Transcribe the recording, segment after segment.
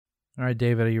All right,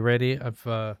 David, are you ready? I've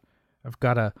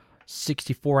got a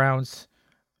 64-ounce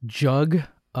jug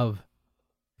of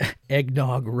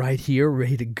eggnog right here,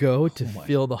 ready to go to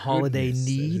fill the holiday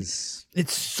need.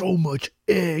 It's so much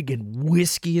egg and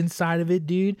whiskey inside of it,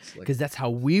 dude, because that's how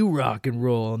we rock and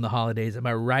roll on the holidays. Am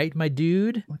I right, my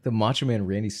dude? Like the Macho Man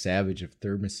Randy Savage of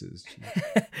thermoses.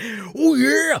 Oh,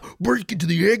 yeah, break into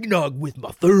the eggnog with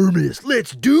my thermos.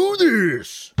 Let's do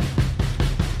this.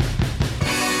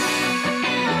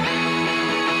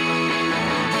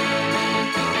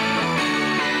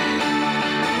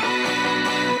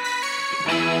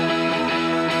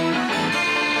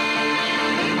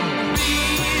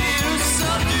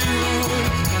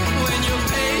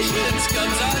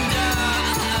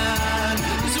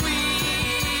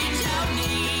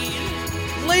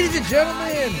 Ladies and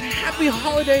gentlemen, happy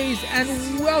holidays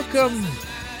and welcome,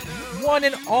 one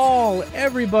and all,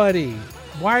 everybody.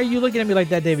 Why are you looking at me like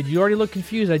that, David? You already look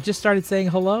confused. I just started saying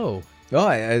hello. Oh,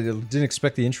 I didn't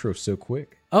expect the intro so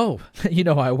quick. Oh, you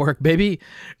know how I work, baby.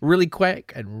 Really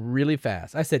quick and really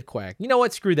fast. I said quack. You know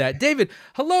what? Screw that. David,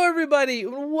 hello, everybody.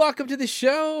 Welcome to the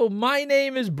show. My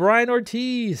name is Brian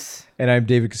Ortiz. And I'm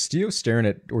David Castillo, staring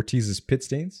at Ortiz's pit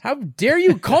stains. How dare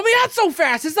you call me out so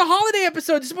fast? It's a holiday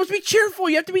episode. It's supposed to be cheerful.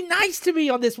 You have to be nice to me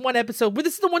on this one episode. But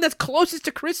this is the one that's closest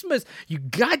to Christmas. You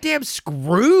goddamn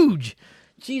Scrooge.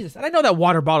 Jesus. And I know that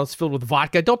water bottle's filled with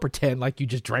vodka. Don't pretend like you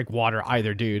just drank water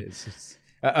either, dude.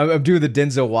 I'm doing the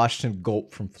Denzel Washington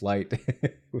gulp from Flight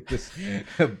with this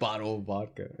bottle of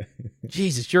vodka.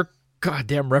 Jesus, your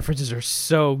goddamn references are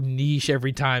so niche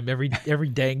every time, every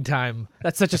dang time.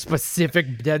 That's such a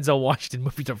specific Denzel Washington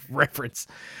movie to reference.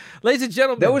 Ladies and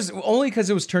gentlemen. That was only because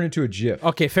it was turned into a GIF.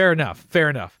 Okay, fair enough.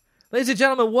 Ladies and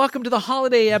gentlemen, welcome to the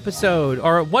holiday episode,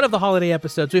 or one of the holiday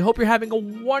episodes. We hope you're having a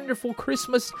wonderful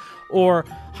Christmas or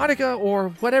Hanukkah or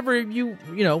whatever you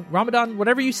know, Ramadan,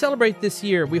 whatever you celebrate this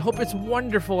year. We hope it's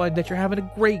wonderful and that you're having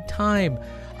a great time.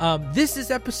 This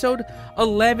is episode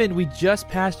 11. We just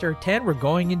passed our 10. We're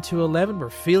going into 11.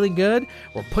 We're feeling good.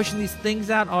 We're pushing these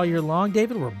things out all year long,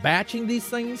 David. We're batching these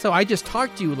things. So I just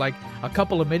talked to you like a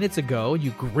couple of minutes ago. You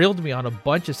grilled me on a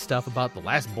bunch of stuff about the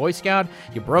last Boy Scout.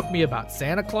 You broke me about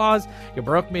Santa Claus. You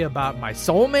broke me about my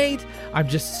soulmate. I'm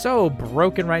just so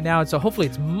broken right now. And so hopefully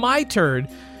it's my turn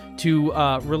to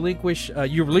relinquish.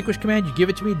 You relinquish command. You give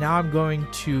it to me. Now I'm going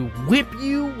to whip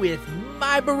you with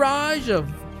my barrage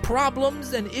of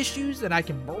problems and issues, and I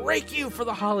can break you for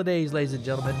the holidays, ladies and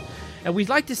gentlemen. And we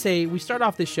start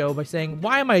off this show by saying,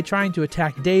 why am I trying to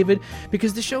attack David?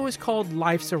 Because the show is called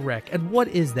Life's a Wreck. And what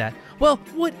is that? Well,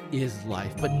 what is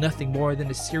life but nothing more than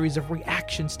a series of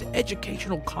reactions to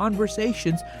educational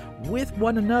conversations with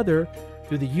one another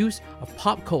through the use of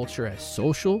pop culture as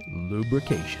social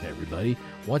lubrication, everybody.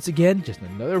 Once again, just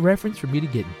another reference for me to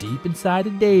get deep inside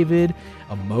of David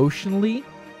emotionally,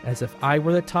 as if I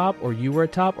were the top or you were a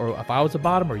top, or if I was a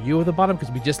bottom or you were the bottom,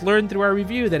 because we just learned through our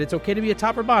review that it's okay to be a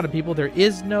top or bottom, people. There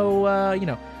is no,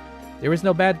 there is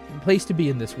no bad place to be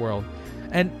in this world.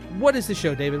 And what is the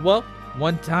show, David? Well,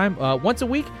 once a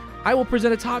week, I will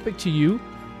present a topic to you,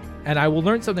 and I will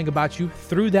learn something about you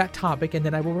through that topic, and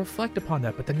then I will reflect upon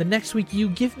that. But then the next week, you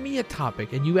give me a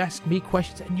topic, and you ask me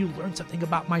questions, and you learn something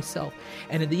about myself.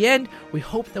 And in the end, we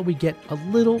hope that we get a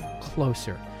little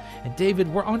closer. And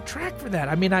David, we're on track for that.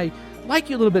 I mean, I like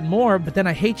you a little bit more, but then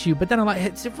I hate you. But then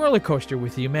it's a roller coaster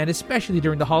with you, man, especially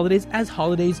during the holidays, as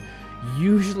holidays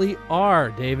usually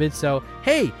are, David. So,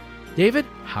 hey, David,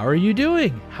 how are you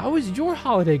doing? How is your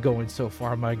holiday going so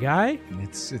far, my guy?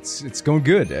 It's going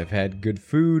good. I've had good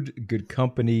food, good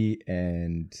company,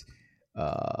 and I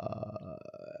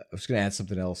was going to add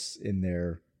something else in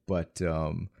there, but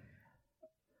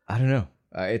I don't know.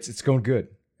 It's going good,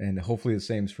 and hopefully the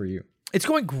same is for you. It's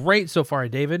going great so far,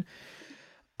 David.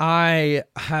 I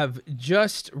have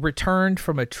just returned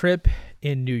from a trip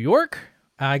in New York.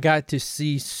 I got to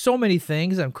see so many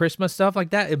things and Christmas stuff like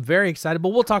that. I'm very excited, but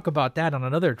we'll talk about that on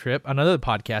another trip, another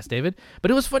podcast, David. But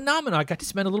it was phenomenal. I got to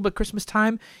spend a little bit of Christmas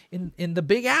time in the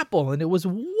Big Apple, and it was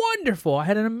wonderful. I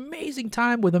had an amazing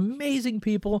time with amazing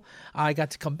people. I got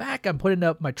to come back. I'm putting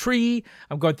up my tree.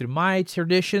 I'm going through my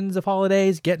traditions of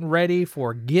holidays, getting ready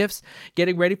for gifts,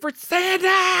 getting ready for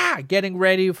Santa, getting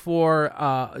ready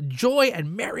for joy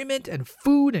and merriment and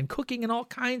food and cooking and all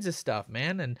kinds of stuff,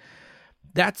 man. And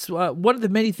that's one of the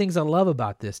many things I love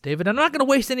about this, David. I'm not going to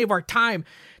waste any of our time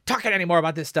talking anymore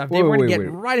about this stuff, David. We're going to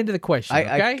get right into the question,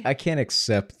 okay? I can't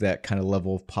accept that kind of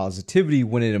level of positivity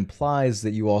when it implies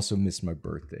that you also missed my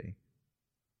birthday.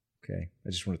 Okay? I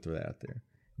just want to throw that out there.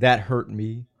 That hurt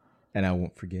me, and I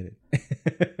won't forget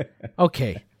it.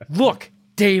 Okay. Look,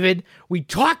 David. We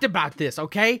talked about this,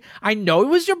 okay? I know it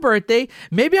was your birthday.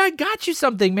 Maybe I got you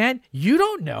something, man. You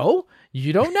don't know.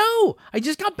 You don't know. I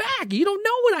just got back. You don't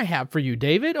know what I have for you,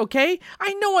 David, okay?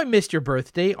 I know I missed your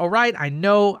birthday, all right? I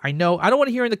know. I don't want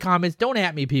to hear in the comments. Don't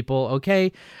at me, people,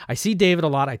 okay? I see David a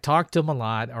lot. I talk to him a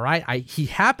lot, all right? He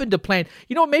happened to plan.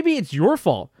 You know, maybe it's your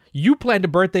fault. You planned a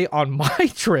birthday on my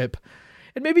trip,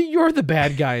 and maybe you're the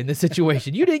bad guy in this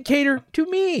situation. You didn't cater to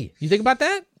me. You think about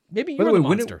that? Maybe you're the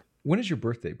monster. When is your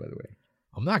birthday, by the way?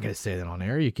 I'm not going to say that on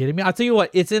air. Are you kidding me? I'll tell you what.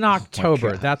 It's in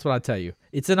October. That's what I'll tell you.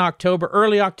 It's in October,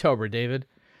 early October, David.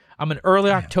 I'm an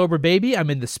early October baby. I'm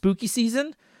in the spooky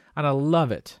season, and I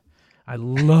love it. I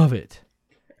love it.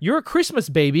 You're a Christmas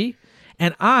baby,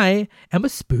 and I am a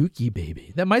spooky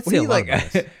baby. That might say a lot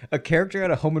about us. A character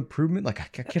out of Home Improvement? Like, I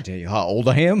can't tell you how old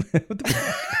I am. What the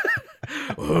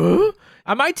fuck?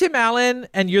 Am I Tim Allen,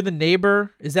 and you're the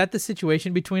neighbor? Is that the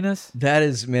situation between us? That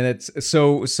is, man. It's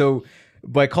so.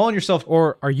 By calling yourself,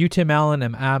 or are you Tim Allen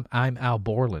and I'm Al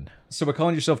Borland? So by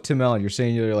calling yourself Tim Allen, you're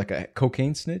saying you're like a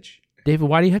cocaine snitch? David,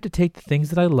 why do you have to take the things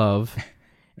that I love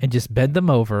and just bend them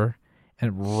over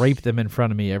and rape them in front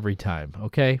of me every time?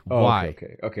 Okay, why?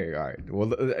 Okay, all right. Well,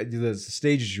 the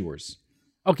stage is yours.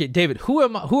 Okay, David, who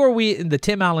are we in the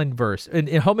Tim Allen verse in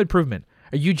Home Improvement?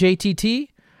 Are you JTT?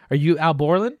 Are you Al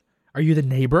Borland? Are you the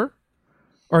neighbor?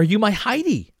 Or are you my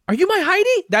Heidi? Are you my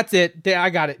Heidi? That's it. I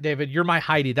got it, David. You're my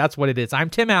Heidi. That's what it is. I'm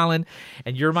Tim Allen,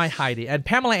 and you're my Heidi. And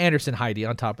Pamela Anderson Heidi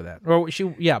on top of that. Or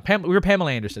we're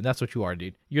Pamela Anderson. That's what you are,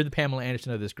 dude. You're the Pamela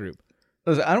Anderson of this group.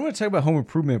 Listen, I don't want to talk about Home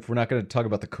Improvement if we're not going to talk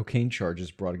about the cocaine charges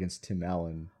brought against Tim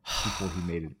Allen before he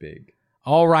made it big.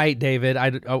 All right, David.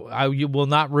 You will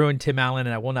not ruin Tim Allen,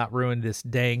 and I will not ruin this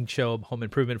dang show of Home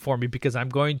Improvement for me, because I'm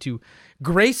going to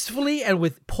gracefully and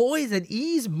with poise and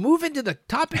ease move into the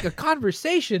topic of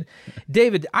conversation.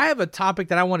 David, I have a topic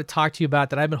that I want to talk to you about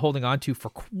that I've been holding on to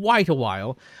for quite a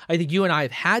while. I think you and I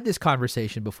have had this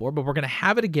conversation before, but we're going to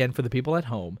have it again for the people at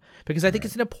home, because I think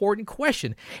it's an important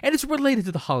question, and it's related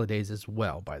to the holidays as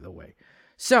well, by the way.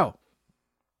 So,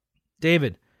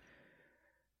 David,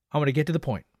 I want to get to the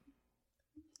point.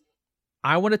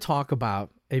 I want to talk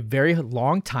about a very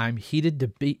long time heated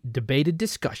debated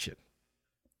discussion.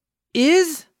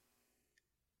 Is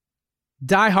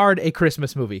Die Hard a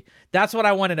Christmas movie? That's what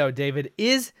I want to know, David.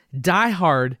 Is Die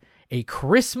Hard a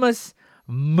Christmas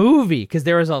movie? Because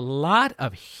there is a lot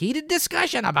of heated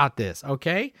discussion about this,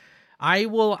 okay?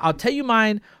 I'll tell you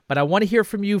mine, but I want to hear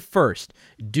from you first.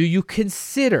 Do you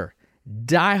consider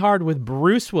Die Hard with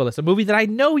Bruce Willis, a movie that I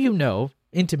know you know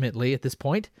intimately at this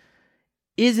point,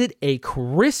 is it a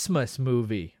Christmas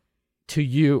movie to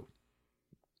you?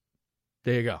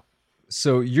 There you go.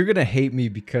 So you're going to hate me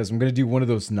because I'm going to do one of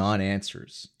those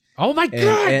non-answers. Oh my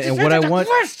God. And what I want,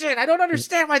 question. I don't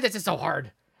understand why this is so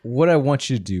hard. What I want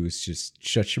you to do is just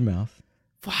shut your mouth.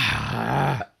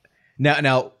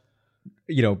 Now,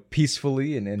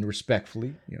 peacefully and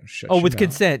respectfully, shut your mouth. With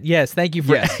consent. Yes. Thank you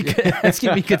for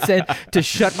asking me consent to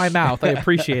shut my mouth. I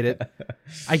appreciate it.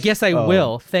 I guess I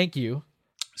will. Thank you.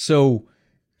 So,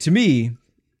 to me,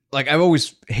 like, I've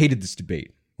always hated this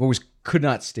debate. I always could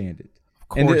not stand it. Of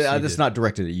course, and that's not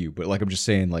directed at you, but like I'm just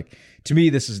saying, like, to me,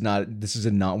 this is not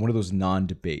one of those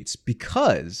non-debates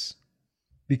because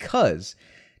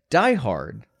Die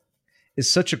Hard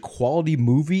is such a quality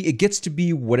movie. It gets to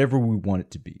be whatever we want it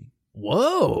to be.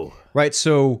 Whoa! Right.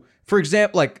 So, for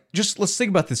example, like, just let's think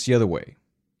about this the other way.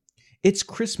 It's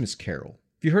Christmas Carol.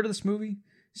 Have you heard of this movie?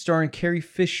 Starring Carrie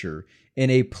Fisher in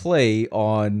a play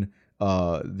on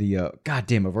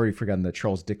goddamn, I've already forgotten the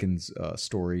Charles Dickens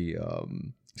story.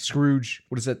 Scrooge.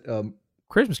 What is that?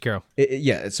 Christmas Carol.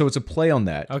 So it's a play on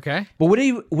that. Okay. But would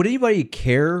anybody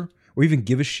care or even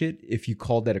give a shit if you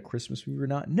called that a Christmas movie or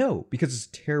not? No, because it's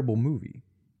a terrible movie.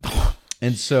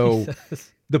 And so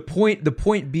the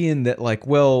point being that, like,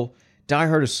 well, Die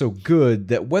Hard is so good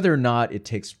that whether or not it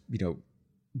takes,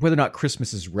 whether or not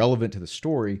Christmas is relevant to the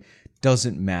story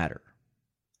doesn't matter.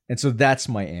 And so that's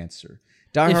my answer.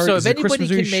 Die Hard is a Christmas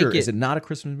movie, sure. Is it not a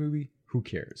Christmas movie? Who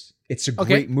cares? It's a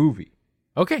great movie.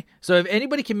 Okay, so if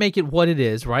anybody can make it what it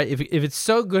is, right? If it's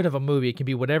so good of a movie, it can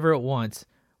be whatever it wants.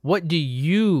 Where do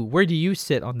you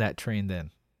sit on that train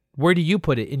then? Where do you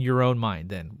put it in your own mind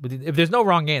then? If there's no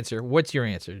wrong answer, what's your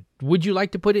answer? Would you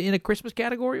like to put it in a Christmas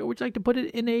category, or would you like to put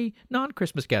it in a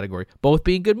non-Christmas category? Both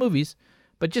being good movies,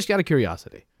 but just out of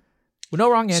curiosity. Well,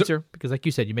 no wrong answer, because like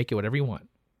you said, you make it whatever you want.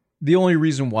 The only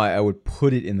reason why I would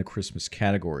put it in the Christmas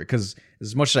category, because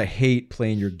as much as I hate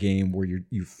playing your game where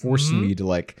you're forcing me to,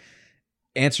 like,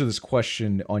 answer this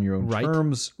question on your own Right.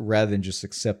 terms rather than just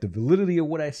accept the validity of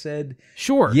what I said,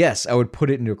 Sure. yes, I would put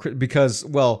it into because,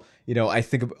 well, I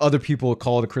think of other people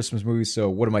call it a Christmas movie. So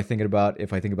what am I thinking about?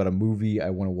 If I think about a movie I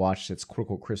want to watch that's quote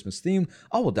unquote Christmas themed,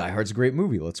 oh, well, Die Hard's a great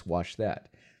movie. Let's watch that.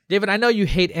 David, I know you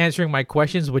hate answering my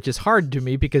questions, which is hard to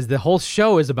me because the whole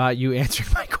show is about you answering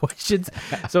my questions.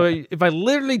 So if I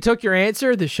literally took your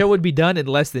answer, the show would be done in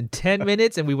less than 10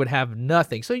 minutes and we would have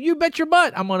nothing. So you bet your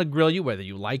butt I'm going to grill you whether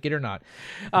you like it or not.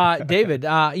 David,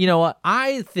 you know what?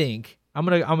 I think I'm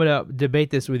going to debate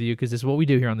this with you because this is what we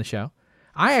do here on the show.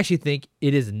 I actually think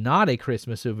it is not a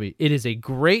Christmas movie. It is a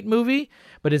great movie,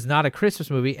 but it's not a Christmas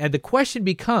movie. And the question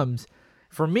becomes,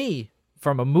 for me,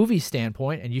 from a movie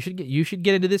standpoint, and you should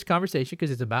get into this conversation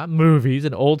because it's about movies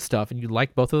and old stuff, and you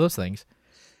like both of those things.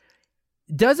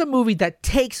 Does a movie that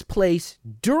takes place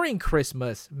during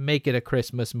Christmas make it a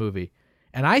Christmas movie?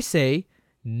 And I say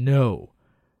no.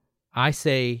 I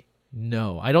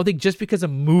don't think just because a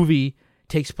movie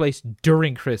takes place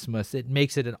during Christmas, it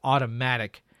makes it an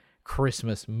automatic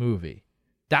Christmas movie.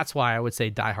 That's why I would say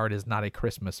Die Hard is not a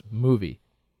Christmas movie.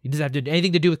 It doesn't have to do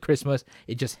anything to do with Christmas.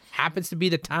 It just happens to be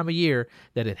the time of year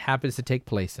that it happens to take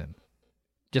place in.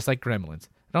 Just like Gremlins.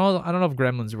 I don't know if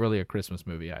Gremlins is really a Christmas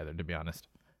movie either, to be honest.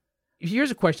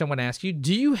 Here's a question I want to ask you.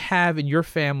 Do you have in your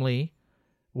family,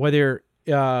 whether,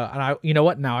 you know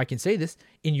what, now I can say this,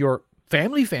 in your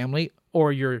family,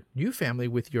 or your new family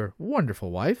with your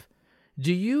wonderful wife,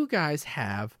 do you guys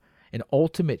have an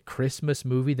ultimate Christmas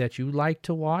movie that you like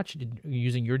to watch,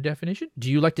 using your definition?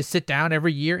 Do you like to sit down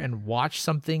every year and watch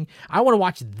something? I want to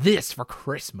watch this for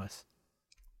Christmas.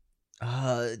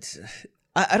 I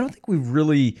don't think we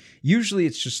really. Usually,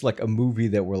 it's just like a movie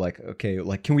that we're like, okay,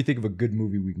 like, can we think of a good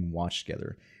movie we can watch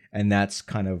together? And that's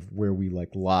kind of where we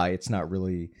lie. It's not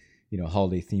really,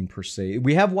 holiday themed per se.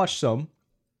 We have watched some,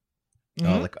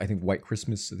 like I think White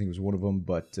Christmas, I think was one of them,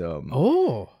 but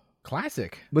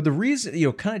classic. But the reason,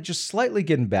 kind of just slightly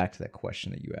getting back to that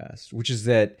question that you asked, which is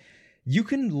that you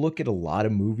can look at a lot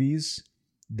of movies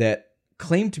that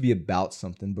claim to be about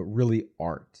something, but really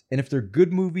aren't. And if they're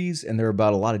good movies and they're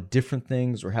about a lot of different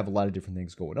things or have a lot of different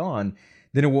things going on,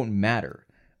 then it won't matter.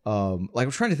 Like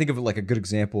I'm trying to think of like a good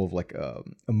example of like a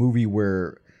movie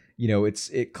where,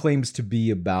 it claims to be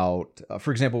about,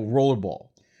 for example, Rollerball,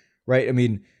 right? I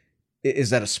mean, is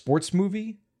that a sports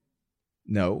movie?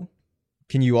 No.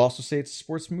 Can you also say it's a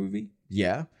sports movie?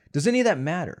 Yeah. Does any of that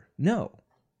matter? No.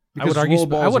 I would argue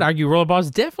Rollerball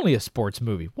is definitely a sports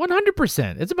movie.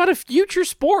 100%. It's about a future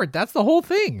sport. That's the whole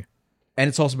thing. And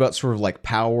it's also about sort of like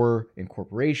power and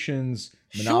corporations,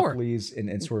 monopolies,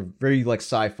 and sort of very like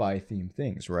sci-fi themed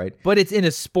things, right? But it's in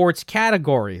a sports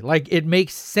category. Like, it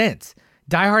makes sense.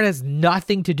 Die Hard has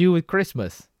nothing to do with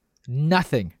Christmas.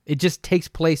 Nothing. It just takes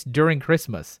place during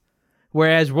Christmas.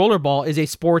 Whereas Rollerball is a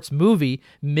sports movie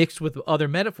mixed with other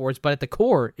metaphors, but at the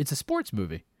core, it's a sports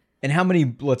movie. And how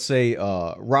many, let's say,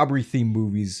 robbery-themed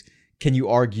movies can you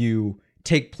argue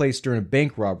take place during a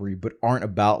bank robbery, but aren't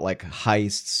about like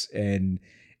heists and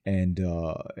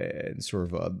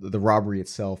sort of the robbery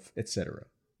itself, etc.?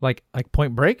 Like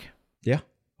Point Break? Yeah.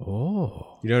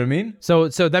 Oh. You know what I mean? So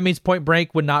that means Point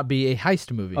Break would not be a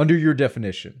heist movie. Under your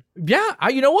definition. Yeah.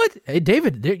 You know what? Hey,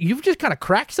 David, you've just kind of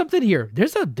cracked something here.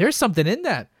 There's something in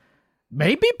that.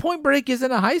 Maybe Point Break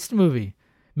isn't a heist movie.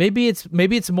 Maybe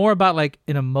it's more about like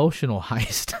an emotional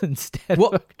heist instead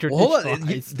of a traditional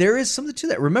heist. There is something to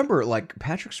that. Remember, like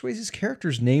Patrick Swayze's character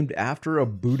is named after a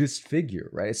Buddhist figure,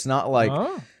 right? It's not like...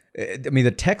 I mean,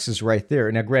 the text is right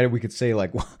there. Now, granted, we could say,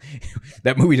 like, well,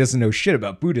 that movie doesn't know shit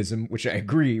about Buddhism, which I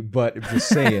agree, but I'm just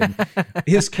saying,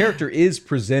 his character is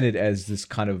presented as this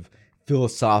kind of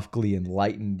philosophically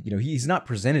enlightened, he's not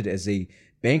presented as a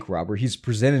bank robber. He's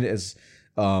presented as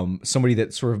somebody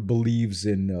that sort of believes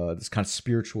in this kind of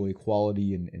spiritual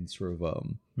equality and sort of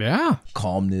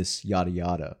calmness, yada,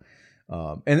 yada.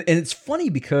 And it's funny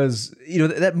because,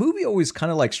 that movie always kind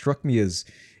of like struck me as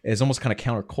almost kind of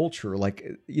counterculture.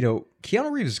 Like,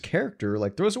 Keanu Reeves' character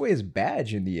like throws away his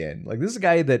badge in the end. Like, this is a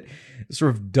guy that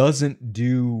sort of doesn't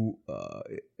do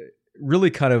really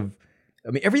kind of,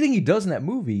 I mean, everything he does in that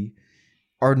movie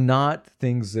are not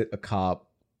things that a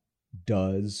cop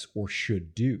does or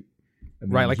should do. I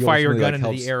mean, right, like fire your gun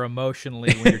into the air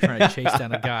emotionally when you're trying to chase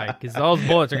down a guy, because those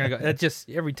bullets are gonna go. That's just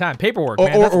every time paperwork,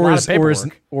 man. That's a lot of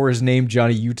paperwork. Or his name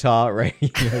Johnny Utah, right?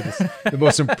 The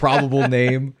most improbable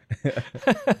name.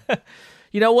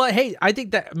 You know what? Hey, I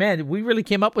think that, man, we really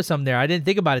came up with something there. I didn't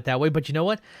think about it that way, but you know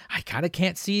what? I kind of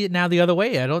can't see it now the other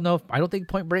way. I don't think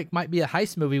Point Break might be a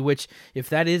heist movie. Which, if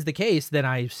that is the case, then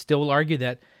I still argue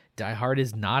that Die Hard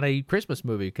is not a Christmas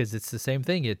movie because it's the same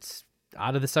thing. It's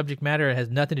out of the subject matter. It has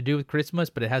nothing to do with Christmas,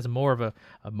 but it has more of a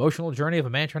emotional journey of a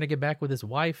man trying to get back with his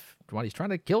wife while he's trying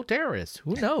to kill terrorists.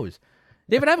 Who knows?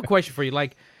 David, I have a question for you.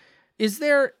 Like, is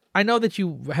there? I know that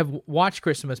you have watched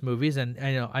Christmas movies, and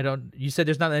you said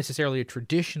there's not necessarily a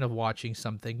tradition of watching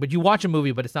something, but you watch a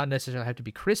movie, but it's not necessarily have to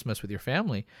be Christmas with your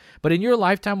family. But in your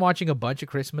lifetime watching a bunch of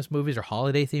Christmas movies or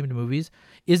holiday themed movies,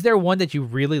 is there one that you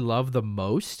really love the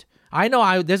most? I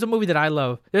know there's a movie that I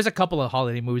love. There's a couple of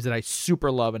holiday movies that I super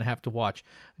love and have to watch.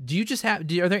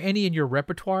 Are there any in your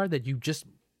repertoire that you just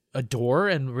adore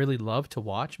and really love to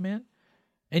watch, man?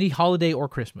 Any holiday or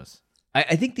Christmas?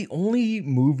 I think the only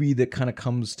movie that kind of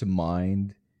comes to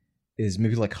mind is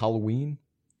maybe like Halloween.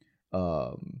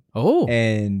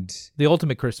 And the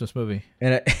ultimate Christmas movie.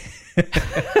 And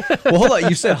well, hold on.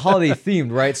 You said holiday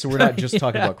themed, right? So we're not just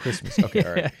talking about Christmas. Okay,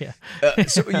 all right. Yeah.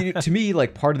 So to me,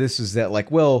 like part of this is that,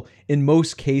 like, well, in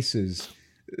most cases,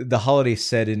 the holiday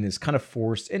set-in is kind of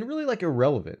forced and really like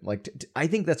irrelevant. Like, I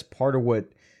think that's part of what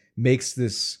makes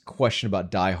this question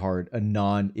about Die Hard a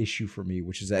non-issue for me,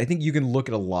 which is that I think you can look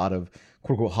at a lot of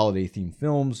quote-unquote holiday-themed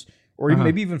films, or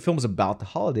maybe even films about the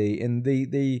holiday, and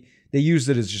they use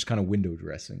it as just kind of window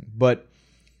dressing. But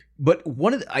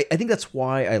one of the, I think that's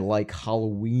why I like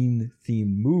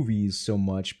Halloween-themed movies so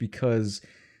much, because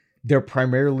they're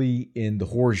primarily in the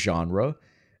horror genre,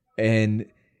 and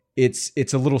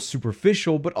it's a little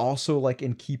superficial, but also like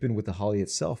in keeping with the holiday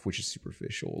itself, which is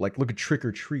superficial. Like, look at Trick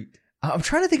or Treat. I'm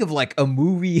trying to think of like a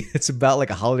movie that's about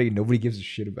like a holiday nobody gives a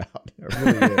shit about.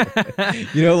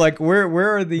 Really, like where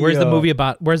are the where's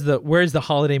the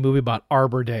holiday movie about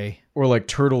Arbor Day or like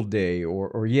Turtle Day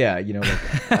or yeah,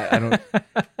 like I don't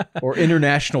or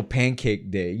International Pancake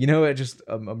Day. I just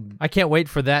I can't wait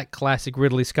for that classic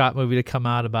Ridley Scott movie to come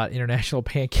out about International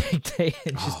Pancake Day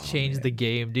and just change the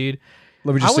game, dude.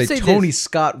 Let me just say Tony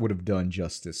Scott would have done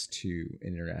justice to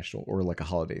international or like a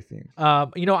holiday theme.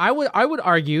 I would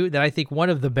argue that I think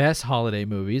one of the best holiday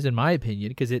movies, in my opinion,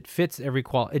 because it fits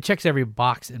it checks every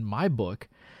box in my book,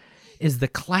 is the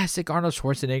classic Arnold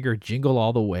Schwarzenegger Jingle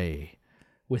All the Way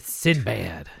with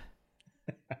Sinbad.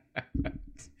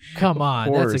 Come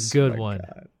on, that's a good one.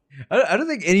 God. I don't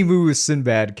think any movie with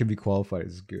Sinbad can be qualified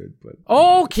as good, but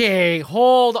okay,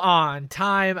 hold on,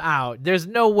 time out. There's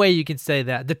no way you can say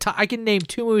that. I can name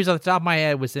 2 movies off the top of my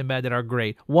head with Sinbad that are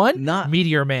great. 1,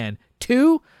 Meteor Man.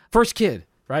 2, First Kid.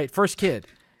 Right, First Kid.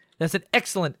 That's an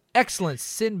excellent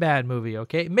Sinbad movie.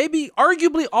 Okay, maybe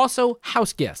arguably also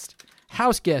House Guest.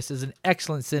 House Guest is an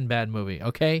excellent Sinbad movie.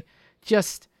 Okay,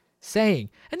 just saying.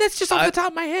 And that's just off the top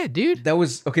of my head, dude. That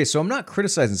was okay. So I'm not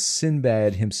criticizing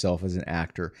Sinbad himself as an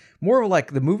actor. More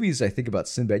like the movies I think about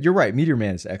Sinbad. You're right. Meteor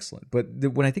Man is excellent. But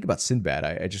when I think about Sinbad,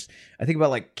 I think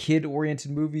about like kid-oriented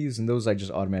movies, and those I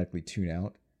just automatically tune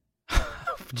out.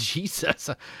 Jesus,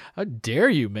 how dare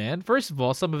you, man? First of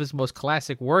all, some of his most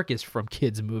classic work is from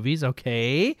kids' movies.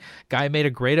 Okay. Guy made a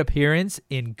great appearance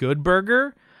in Good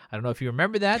Burger. I don't know if you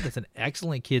remember that. That's an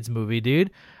excellent kids' movie,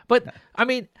 dude. But, I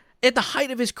mean, at the height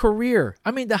of his career,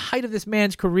 the height of this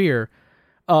man's career,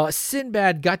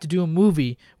 Sinbad got to do a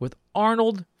movie with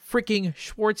Arnold freaking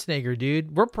Schwarzenegger,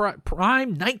 dude. We're prime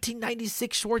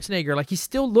 1996 Schwarzenegger. Like, he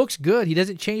still looks good. He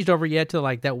doesn't changed over yet to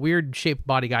like that weird shaped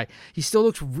body guy. He still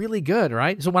looks really good,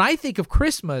 right? So when I think of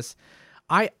Christmas,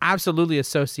 I absolutely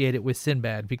associate it with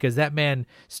Sinbad because that man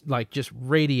like just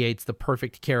radiates the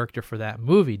perfect character for that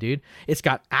movie, dude. It's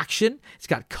got action. It's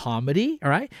got comedy, all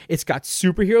right? It's got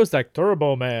superheroes like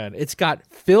Turbo Man. It's got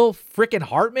Phil frickin'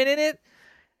 Hartman in it.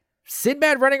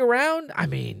 Sinbad running around. I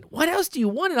mean, what else do you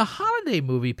want in a holiday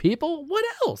movie, people? What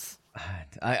else?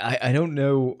 I don't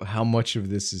know how much of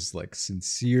this is like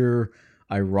sincere,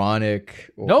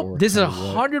 ironic. Nope, this is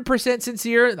 100%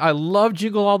 sincere. I love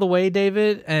Jingle All the Way,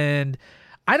 David, and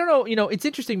I don't know. It's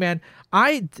interesting, man.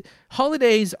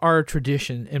 Holidays are a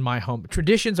tradition in my home.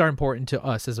 Traditions are important to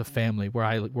us as a family where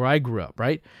I grew up,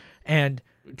 right? And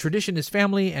tradition is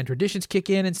family, and traditions kick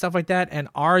in and stuff like that. And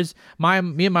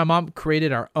me and my mom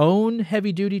created our own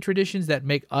heavy duty traditions that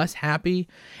make us happy.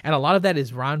 And a lot of that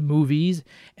is around movies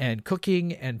and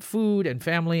cooking and food and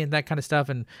family and that kind of stuff.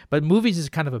 But movies is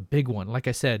kind of a big one. Like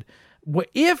I said,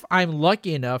 if I'm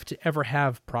lucky enough to ever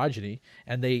have progeny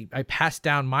and I pass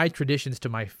down my traditions to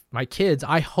my kids,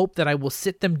 I hope that I will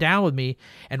sit them down with me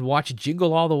and watch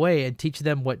Jingle All the Way and teach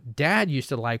them what Dad used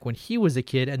to like when he was a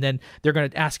kid. And then they're going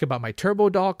to ask about my Turbo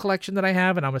doll collection that I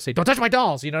have. And I'm going to say, don't touch my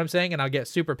dolls. You know what I'm saying? And I'll get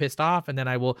super pissed off. And then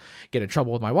I will get in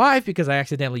trouble with my wife because I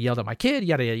accidentally yelled at my kid,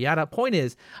 yada, yada, yada. Point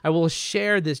is, I will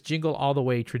share this Jingle All the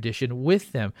Way tradition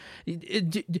with them.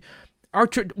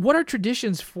 What are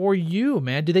traditions for you,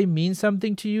 man? Do they mean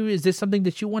something to you? Is this something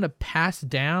that you want to pass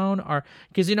down? Or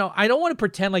because I don't want to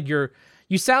pretend like you're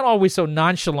you sound always so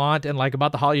nonchalant and like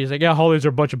about the holidays. Like, yeah, holidays are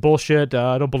a bunch of bullshit.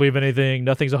 I don't believe anything.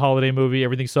 Nothing's a holiday movie.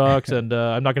 Everything sucks, and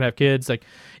I'm not gonna have kids. Like,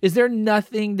 is there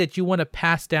nothing that you want to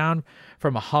pass down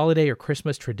from a holiday or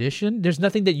Christmas tradition? There's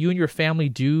nothing that you and your family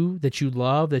do that you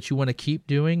love that you want to keep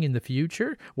doing in the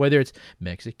future. Whether it's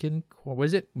Mexican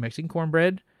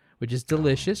cornbread, which is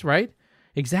delicious, right?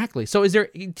 Exactly. So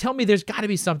tell me there's got to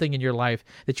be something in your life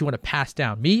that you want to pass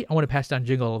down. Me, I want to pass down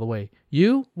Jingle All the Way.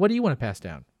 You, what do you want to pass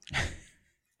down?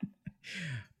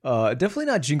 Definitely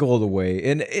not Jingle All the Way.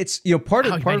 And it's, part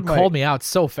of my, called me out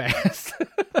so fast.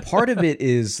 part of it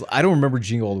is I don't remember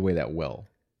Jingle All the Way that well.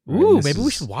 Ooh, maybe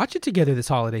we should watch it together this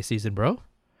holiday season, bro.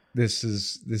 This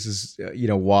is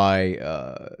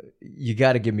why you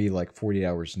got to give me like 48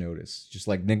 hours notice, just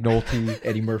like Nick Nolte,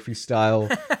 Eddie Murphy style,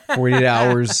 48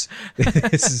 hours.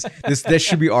 That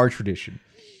should be our tradition.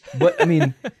 But I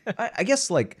mean, I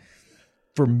guess like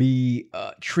for me,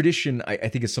 tradition, I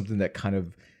think is something that kind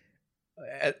of,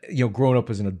 growing up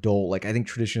as an adult, like I think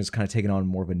tradition has kind of taken on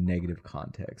more of a negative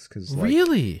context. Because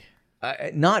really,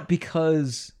 not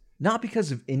because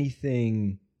of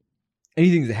anything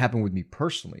that happened with me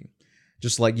personally.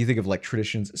 Just like you think of like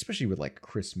traditions, especially with like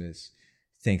Christmas,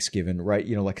 Thanksgiving, right?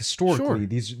 Like historically,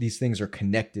 these things are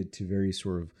connected to very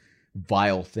sort of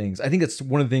vile things. I think that's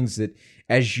one of the things that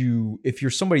if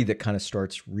you're somebody that kind of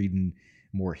starts reading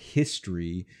more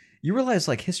history, you realize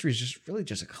like history is just really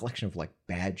just a collection of like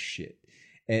bad shit.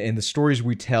 And the stories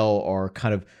we tell are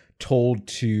kind of told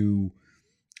to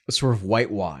sort of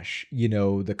whitewash,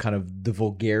 the kind of the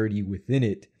vulgarity within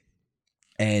it.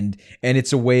 And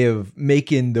it's a way of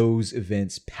making those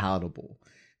events palatable,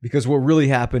 because what really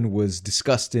happened was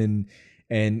disgusting,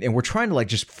 and we're trying to like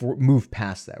just move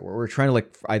past that. We're trying to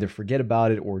like either forget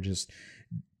about it or just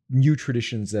new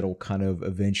traditions that'll kind of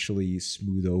eventually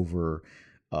smooth over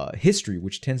history,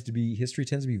 which tends to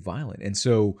be violent. And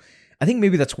so I think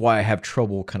maybe that's why I have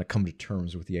trouble kind of coming to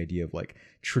terms with the idea of like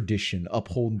tradition,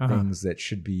 upholding things that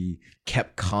should be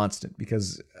kept constant,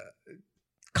 because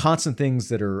constant things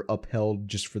that are upheld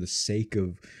just for the sake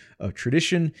of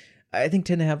tradition, I think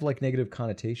tend to have like negative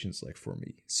connotations, like for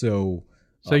me. So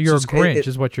you're a Grinch,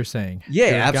 is what you're saying.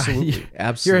 Yeah, absolutely.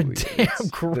 Absolutely. You're a damn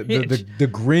Grinch. The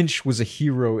Grinch was a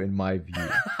hero in my view,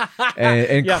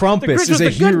 and yeah, Krampus is a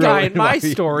hero good guy in my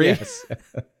story. Yes.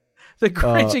 The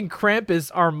Grinch and Krampus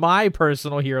are my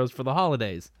personal heroes for the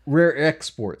holidays. Rare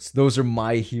Exports, those are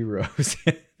my heroes.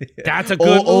 That's a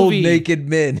good movie. Old naked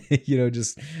men,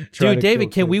 just trying Dude, to David,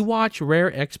 can kill we kids. watch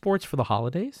Rare Exports for the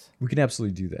holidays? We can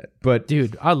absolutely do that. But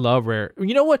dude, I love Rare.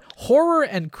 You know what? Horror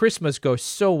and Christmas go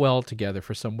so well together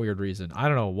for some weird reason. I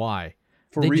don't know why.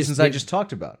 For reasons I just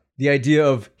talked about. The idea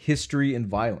of history and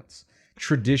violence,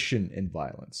 tradition and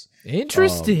violence.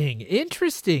 Interesting.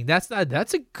 That's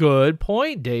a good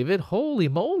point, David. Holy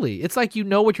moly. It's like you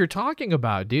know what you're talking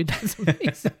about, dude. That's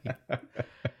amazing.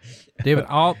 David,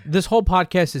 this whole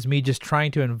podcast is me just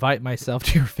trying to invite myself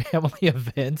to your family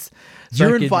events. So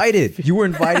you're invited. You were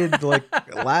invited like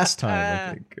last time,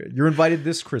 I think. You're invited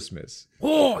this Christmas.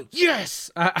 Oh, yes.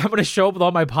 I'm going to show up with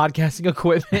all my podcasting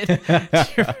equipment.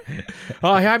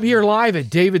 I'm here live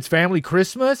at David's family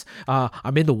Christmas.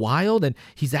 I'm in the wild, and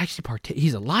he's actually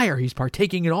he's a liar. He's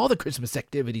partaking in all the Christmas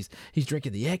activities. He's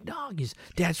drinking the eggnog.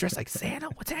 Dad's dressed like Santa.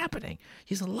 What's happening?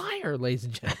 He's a liar, ladies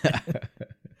and gentlemen.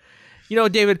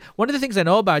 David, one of the things I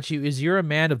know about you is you're a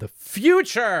man of the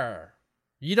future.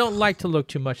 You don't like to look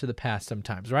too much of the past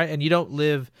sometimes, right? And you don't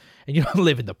live in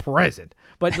the present.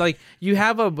 But like you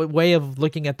have a way of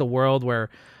looking at the world where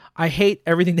I hate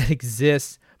everything that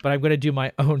exists, but I'm going to do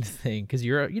my own thing because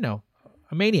you're, a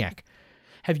maniac.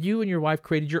 Have you and your wife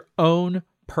created your own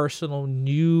personal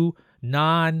new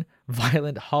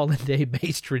non-violent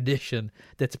holiday-based tradition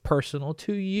that's personal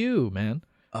to you, man?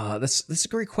 That's a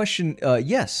great question.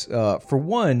 Yes. For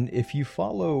one, if you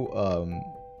follow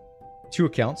two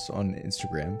accounts on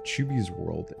Instagram, Chubby's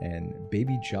World and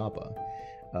Baby Jabba,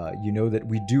 you know that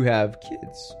we do have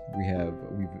kids.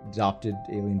 We've adopted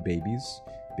alien babies,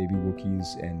 baby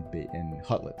Wookiees, and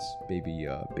Hutlets,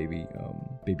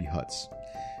 baby Huts.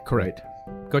 Correct.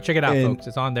 Right? Go check it out, folks.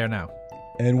 It's on there now.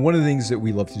 And one of the things that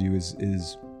we love to do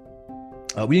is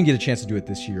we didn't get a chance to do it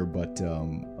this year, but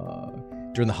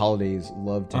during the holidays,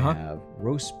 love to have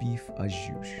roast beef au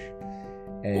jus.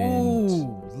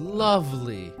 Ooh,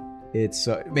 lovely. It's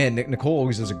Nicole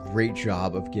always does a great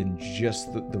job of getting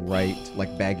just the right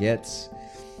like baguettes.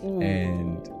 Ooh.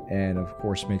 and of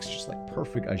course makes just like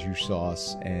perfect au jus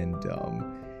sauce, and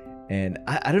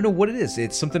I don't know what it is.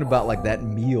 It's something about like that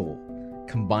meal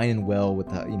combining well with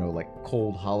the like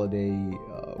cold holiday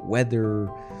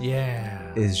weather.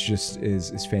 Yeah,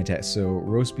 is fantastic. So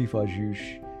roast beef au jus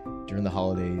during the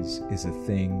holidays is a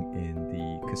thing in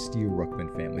the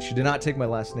Castillo-Ruckman family. She did not take my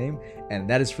last name, and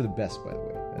that is for the best, by the way.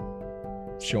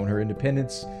 Showing her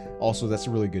independence. Also, that's a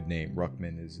really good name.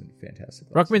 Ruckman is a fantastic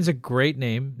last Ruckman's a great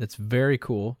name. That's very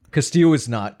cool. Castillo is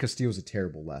not. Castillo is a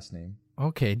terrible last name.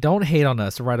 Okay, don't hate on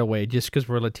us right away just because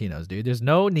we're Latinos, dude. There's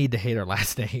no need to hate our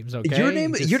last names, okay? Your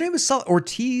name is solid.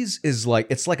 Ortiz is like,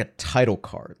 it's like a title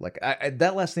card. Like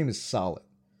that last name is solid.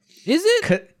 Is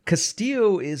it?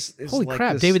 Castillo is Holy like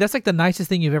crap, this, David, that's like the nicest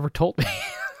thing you've ever told me.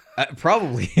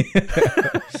 Probably.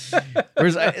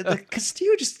 Whereas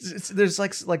Castillo there's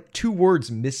like two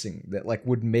words missing that like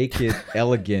would make it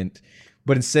elegant,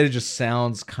 but instead it just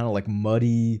sounds kind of like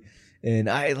muddy. And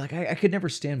I could never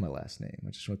stand my last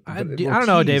name. I don't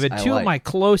know, David. Two of my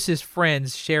closest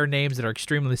friends share names that are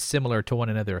extremely similar to one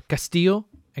another: Castillo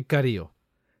and Carrillo.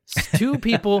 Two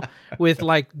people with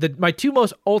like my two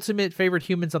most ultimate favorite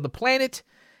humans on the planet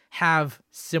have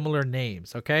similar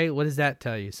names. Okay, what does that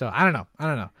tell you? So I don't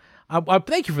know. I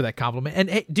thank you for that compliment. And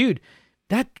hey, dude,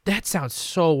 that sounds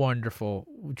so wonderful.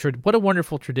 What a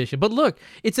wonderful tradition. But look,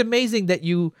 it's amazing that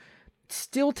you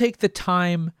still take the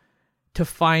time to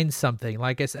find something.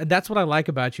 Like I said, that's what I like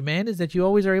about you, man, is that you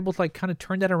always are able to like kind of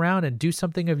turn that around and do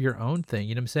something of your own thing.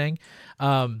 You know what I'm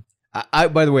saying? I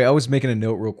by the way, I was making a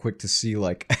note real quick to see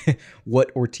like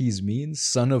what Ortiz means.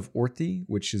 Son of Orti,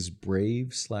 which is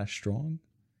brave/strong.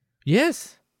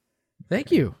 Yes.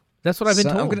 Thank you. That's what I've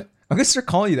been told. I'm gonna start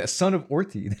calling you that, Son of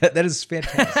Orti. That is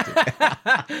fantastic.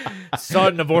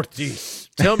 Son of Ortiz.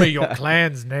 Tell me your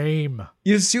clan's name.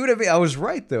 You see what I mean? I was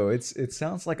right though. It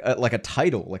sounds like a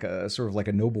title, like a sort of like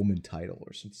a nobleman title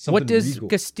or something. What does regal.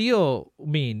 Castillo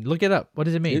mean? Look it up. What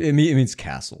does it mean? It means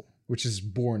castle, which is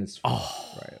born as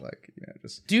right, like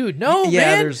just dude. No,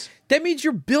 yeah, man. That means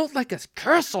you're built like a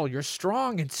castle. You're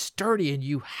strong and sturdy, and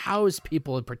you house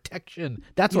people in protection.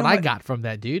 That's what I got from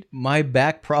that, dude. My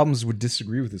back problems would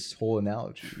disagree with this whole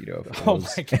analogy.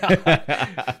 My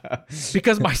god!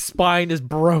 Because my spine is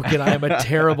broken, I am a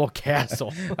terrible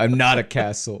castle. I'm not a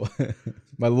castle.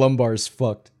 My lumbar is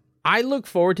fucked. I look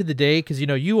forward to the day because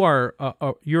you are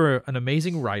you're an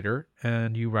amazing writer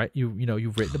and you've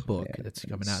written a book that's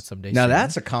coming out someday. Now soon.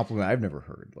 that's a compliment I've never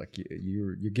heard. Like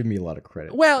you're giving me a lot of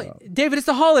credit. Well, David, it's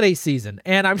the holiday season,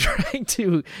 and I'm trying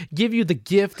to give you the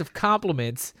gift of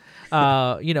compliments.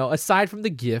 Aside from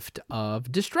the gift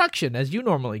of destruction, as you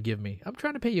normally give me, I'm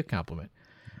trying to pay you a compliment.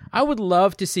 I would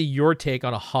love to see your take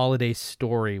on a holiday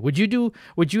story. Would you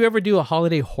ever do a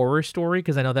holiday horror story?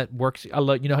 Because I know that works. You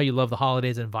know how you love the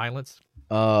holidays and violence.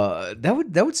 That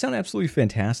would sound absolutely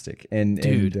fantastic. And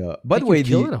dude, by the way, you'd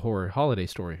kill it, a horror holiday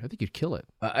story. I think you'd kill it.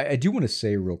 I do want to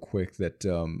say real quick that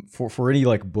for any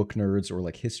like book nerds or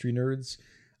like history nerds,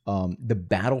 The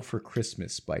Battle for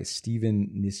Christmas by Stephen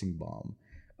Nissenbaum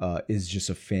is just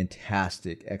a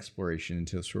fantastic exploration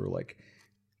into sort of like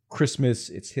Christmas,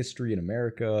 its history in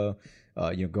America,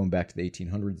 going back to the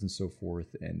 1800s and so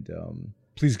forth. And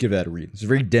please give that a read. It's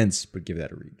very dense, but give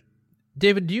that a read.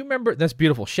 David, do you remember? That's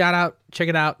beautiful. Shout out. Check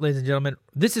it out, ladies and gentlemen.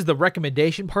 This is the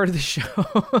recommendation part of the show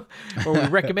where we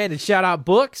recommend and shout out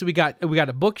books. We got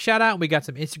a book shout out and we got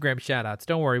some Instagram shout outs.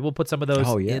 Don't worry. We'll put some of those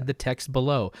in the text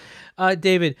below.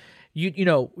 David,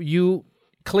 you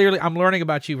clearly, I'm learning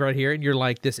about you right here, and you're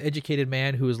like this educated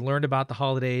man who has learned about the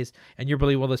holidays, and you're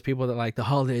really one of those people that like the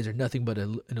holidays are nothing but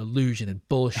an illusion and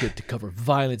bullshit to cover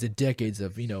violence and decades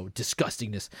of,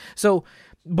 disgustingness. So,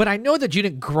 but I know that you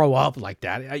didn't grow up like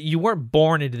that. You weren't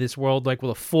born into this world like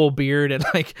with a full beard and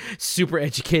like super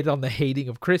educated on the hating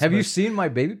of Christmas. Have you seen my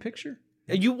baby picture?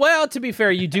 Well, to be fair,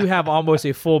 you do have almost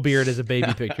a full beard as a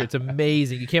baby picture. It's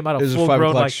amazing. You came out a full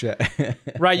grown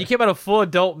right. You came out a full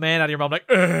adult man out of your mom, like,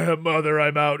 mother,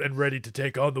 I'm out and ready to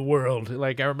take on the world.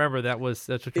 Like I remember that's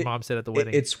what your mom said at the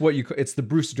wedding. It's it's the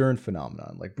Bruce Dern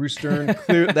phenomenon. Like Bruce Dern,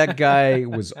 that guy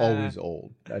was always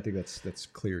old. I think that's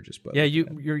clear. Just by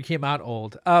you came out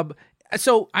old.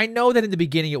 So I know that in the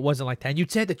beginning it wasn't like that. And you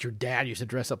said that your dad used to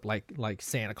dress up like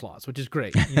Santa Claus, which is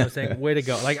great. You know what I'm saying? Way to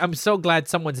go. Like, I'm so glad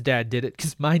someone's dad did it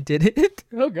because mine didn't.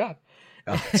 Oh, God.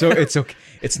 So it's okay.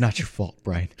 It's not your fault,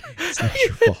 Brian. It's not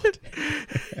your fault.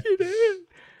 You did.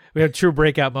 We have a true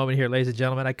breakout moment here, ladies and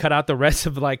gentlemen. I cut out the rest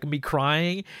of like me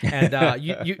crying, and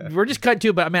we're just cutting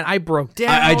to. But man, I broke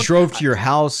down. I drove to your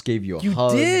house, gave you a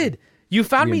hug. You did. You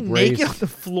found me naked on the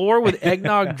floor with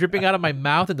eggnog dripping out of my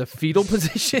mouth in the fetal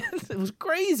position. It was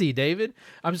crazy, David.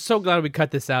 I'm so glad we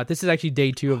cut this out. This is actually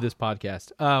day 2 of this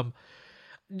podcast.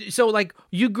 So like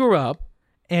you grew up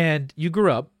and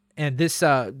this,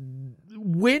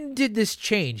 when did this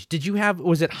change?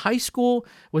 Was it high school?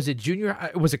 Was it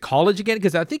junior? Was it college again?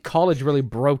 Because I think college really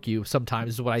broke you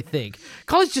sometimes is what I think.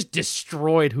 College just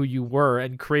destroyed who you were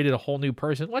and created a whole new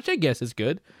person, which I guess is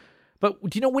good. But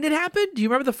do you know when it happened? Do you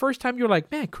remember the first time you were like,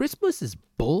 man, Christmas is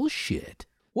bullshit?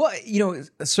 Well,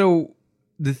 so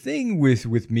the thing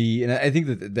with me, and I think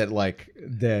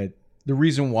that the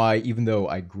reason why, even though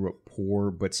I grew up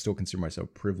poor but still consider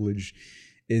myself privileged,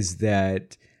 is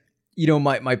that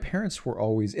my parents were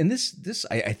always, and this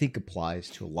I think applies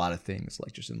to a lot of things,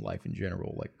 like just in life in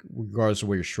general, like regardless of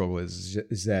where your struggle is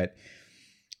that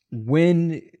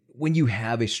when you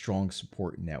have a strong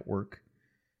support network,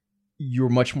 you're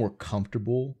much more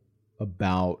comfortable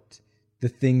about the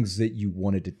things that you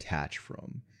want to detach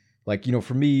from. Like,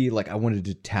 for me, like I wanted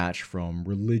to detach from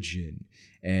religion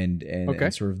and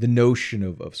sort of the notion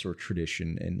of sort of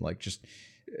tradition, and like just,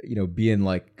 being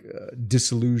like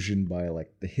disillusioned by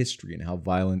like the history and how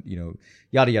violent,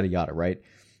 yada, yada, yada. Right.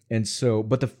 And so,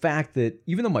 but the fact that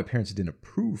even though my parents didn't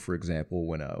approve, for example,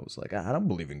 when I was like, I don't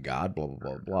believe in God, blah, blah,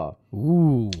 blah, blah.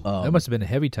 Ooh, that must have been a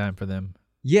heavy time for them.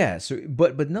 Yeah. So,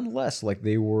 but nonetheless, like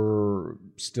they were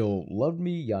still loved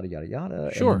me, yada, yada,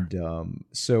 yada. Sure. And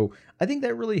so I think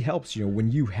that really helps,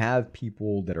 when you have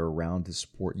people that are around to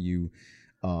support you,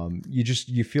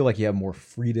 you feel like you have more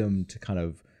freedom to kind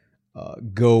of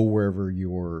go wherever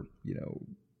your,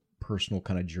 personal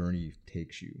kind of journey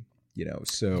takes you,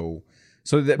 So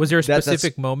that, was there a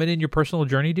specific moment in your personal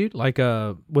journey, dude? Like,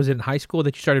 was it in high school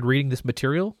that you started reading this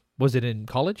material? Was it in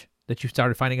college that you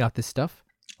started finding out this stuff?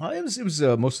 It was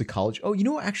mostly college.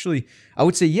 Oh, actually, I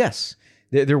would say yes.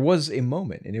 There was a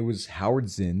moment, and it was Howard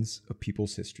Zinn's A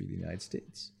People's History of the United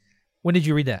States. When did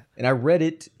you read that? And I read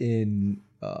it in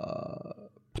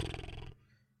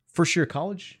first year of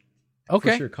college. Okay.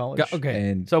 First year of college. Okay.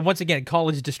 And so once again,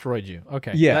 college destroyed you.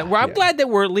 Okay. Yeah. I'm glad that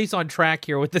we're at least on track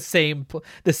here with the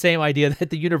same idea that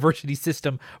the university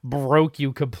system broke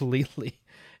you completely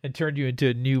and turned you into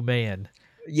a new man.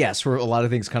 Yes, where a lot of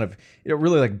things kind of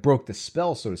really like broke the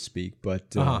spell, so to speak.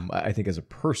 But I think as a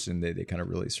person, they kind of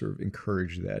really sort of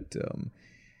encourage that.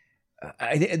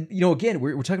 Again,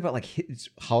 we're talking about like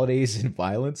holidays and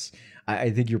violence. I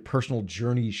think your personal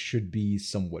journey should be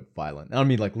somewhat violent. I don't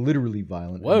mean like literally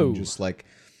violent. Whoa. I mean just like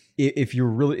if you're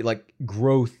really like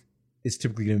growth is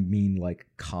typically going to mean like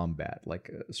combat, like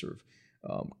a sort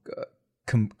of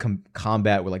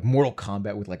combat with like Mortal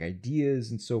Kombat with like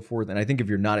ideas and so forth. And I think if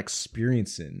you're not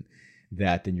experiencing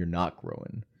that, then you're not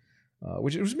growing.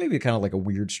 Which was maybe kind of like a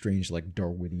weird, strange, like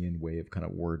Darwinian way of kind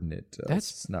of wording it.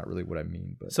 That's not really what I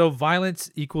mean. But so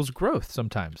violence equals growth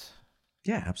sometimes.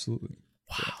 Yeah, absolutely.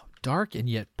 Wow. Dark and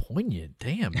yet poignant.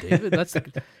 Damn, David, that's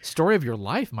the story of your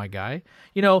life, my guy.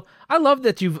 I love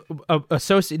that you've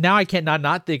associated. Now I can't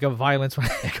not think of violence when I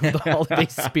think of the holiday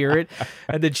spirit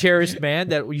and the cherished man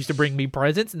that used to bring me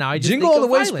presents. Now I just Jingle think All the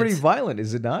of Way violence. is pretty violent,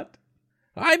 is it not?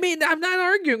 I mean, I'm not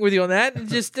arguing with you on that.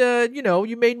 It's just, you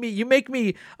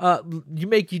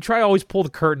try to always pull the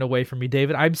curtain away from me,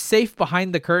 David. I'm safe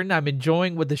behind the curtain. I'm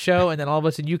enjoying with the show. And then all of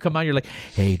a sudden you come out, you're like,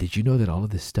 hey, did you know that all of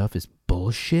this stuff is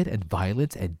bullshit and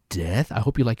violence and death? I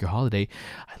hope you like your holiday.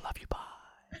 I love you. Bye.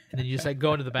 And then you just like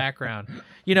go into the background,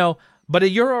 but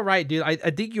you're all right, dude. I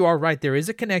think you are right. There is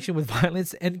a connection with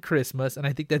violence and Christmas. And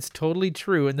I think that's totally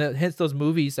true. And hence those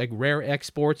movies like Rare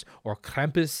Exports or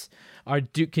Krampus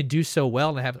can do so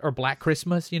well and or Black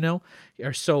Christmas,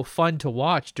 are so fun to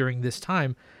watch during this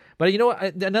time. But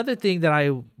another thing that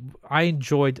I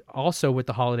enjoyed also with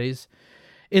the holidays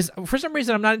is for some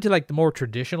reason I'm not into like the more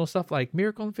traditional stuff like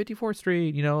Miracle on 54th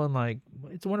Street, and like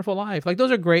It's a Wonderful Life. Like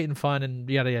those are great and fun and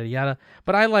yada yada yada.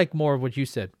 But I like more of what you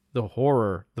said, the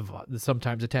horror, the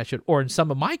sometimes attached to it, or in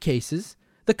some of my cases,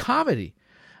 the comedy.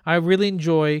 I really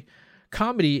enjoy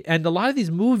comedy, and a lot of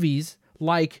these movies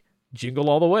like Jingle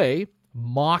All the Way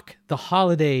mock the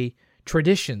holiday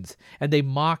traditions, and they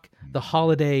mock the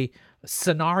holiday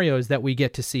scenarios that we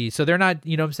get to see. So they're not,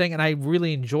 what I'm saying? And I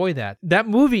really enjoy that. That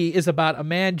movie is about a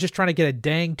man just trying to get a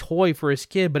dang toy for his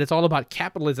kid, but it's all about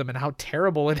capitalism and how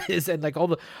terrible it is and like all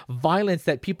the violence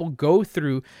that people go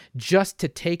through just to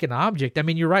take an object. I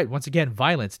mean, you're right. Once again,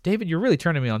 violence. David, you're really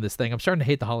turning me on this thing. I'm starting to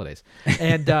hate the holidays.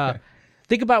 And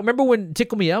remember when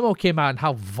Tickle Me Elmo came out and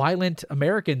how violent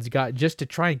Americans got just to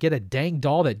try and get a dang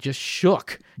doll that just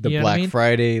shook. The Black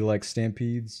Friday like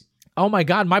stampedes. Oh my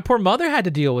God, my poor mother had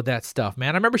to deal with that stuff,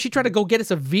 man. I remember she tried to go get us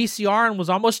a VCR and was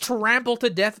almost trampled to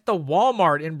death at the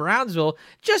Walmart in Brownsville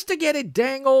just to get a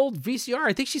dang old VCR.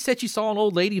 I think she said she saw an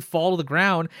old lady fall to the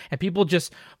ground and people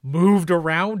just moved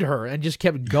around her and just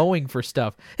kept going for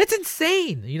stuff. It's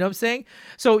insane, you know what I'm saying?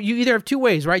 So you either have two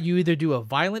ways, right? You either do a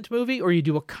violent movie or you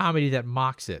do a comedy that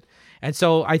mocks it. And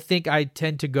so I think I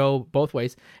tend to go both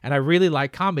ways, and I really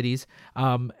like comedies.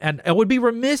 And I would be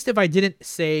remiss if I didn't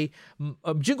say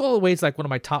Jingle All the Way is like one of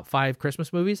my top 5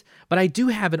 Christmas movies, but I do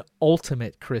have an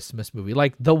ultimate Christmas movie,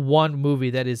 like the one movie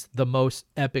that is the most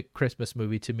epic Christmas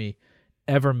movie to me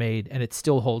ever made, and it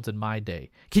still holds in my day.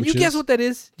 Can you guess what that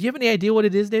is? Do you have any idea what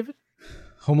it is, David?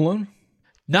 Home Alone?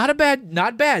 Not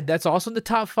bad. That's also in the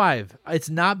top 5. It's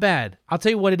not bad. I'll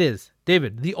tell you what it is.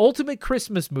 David, the ultimate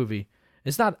Christmas movie.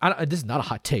 This is not a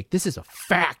hot take. This is a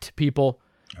fact, people.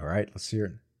 All right, let's hear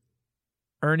it.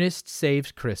 Ernest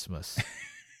Saves Christmas.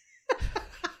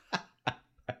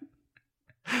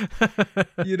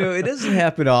 It doesn't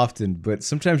happen often, but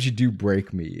sometimes you do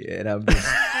break me, and I'm just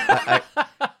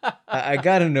I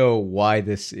gotta know why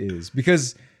this is,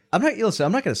 because I'm not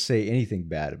going to say anything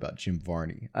bad about Jim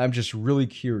Varney. I'm just really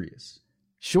curious.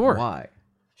 Sure. Why?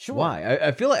 Sure. Why?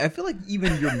 I feel like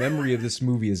even your memory of this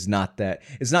movie is not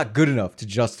good enough to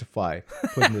justify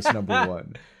putting this number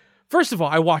 1. First of all,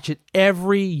 I watch it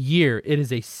every year. It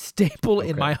is a staple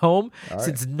in my home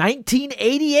since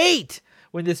 1988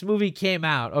 when this movie came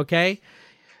out, okay?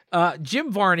 Jim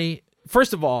Varney,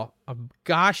 first of all, a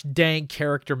gosh dang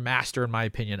character master in my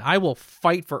opinion. I will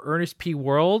fight for Ernest P.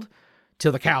 World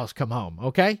till the cows come home,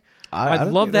 okay? I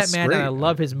love that man, and I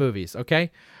love his movies, okay?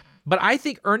 But I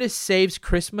think Ernest Saves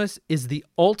Christmas is the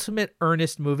ultimate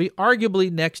Ernest movie,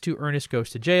 arguably next to Ernest Goes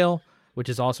to Jail, which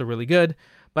is also really good.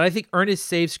 But I think Ernest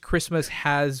Saves Christmas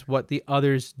has what the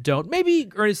others don't.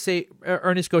 Maybe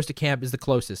Ernest Goes to Camp is the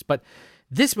closest, but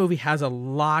this movie has a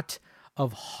lot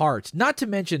of heart. Not to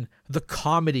mention the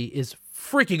comedy is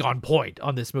freaking on point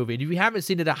on this movie. And if you haven't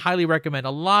seen it, I highly recommend.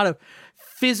 A lot of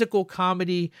physical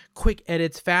comedy, quick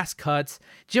edits, fast cuts.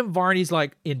 Jim Varney's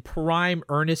like in prime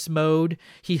Ernest mode.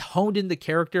 He honed in the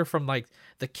character from like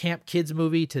the Camp Kids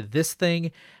movie to this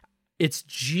thing. It's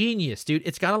genius, dude.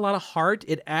 It's got a lot of heart.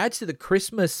 It adds to the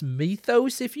Christmas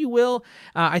mythos, if you will.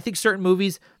 I think certain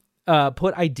movies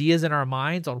put ideas in our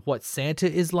minds on what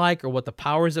Santa is like, or what the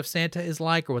powers of Santa is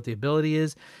like, or what the ability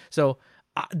is. So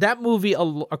that movie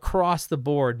across the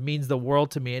board means the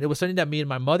world to me. And it was something that me and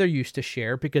my mother used to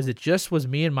share because it just was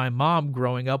me and my mom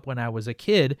growing up when I was a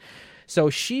kid. So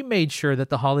she made sure that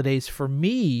the holidays for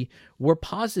me were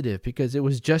positive because it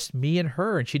was just me and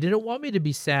her. And she didn't want me to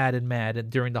be sad and mad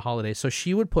during the holidays. So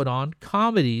she would put on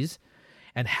comedies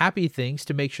and happy things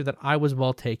to make sure that I was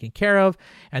well taken care of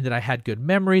and that I had good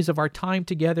memories of our time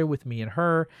together with me and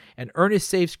her. And Ernest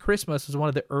Saves Christmas was one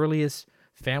of the earliest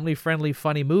family-friendly,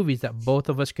 funny movies that both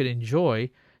of us could enjoy.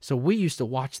 So we used to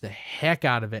watch the heck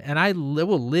out of it. And I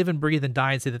will live and breathe and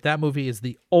die and say that that movie is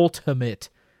the ultimate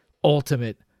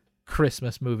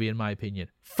Christmas movie, in my opinion.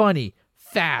 Funny,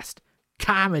 fast,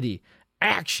 comedy,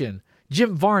 action.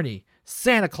 Jim Varney,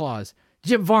 Santa Claus,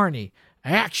 Jim Varney,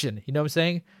 action. You know what I'm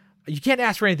saying? You can't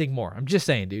ask for anything more. I'm just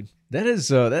saying, dude. That is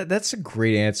that's a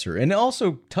great answer, and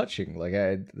also touching. Like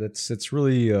it's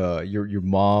really your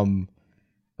mom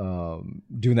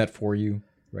doing that for you,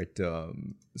 right?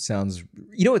 Sounds,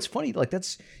 it's funny. Like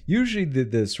that's usually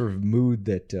the sort of mood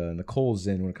that Nicole's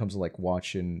in when it comes to like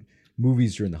watching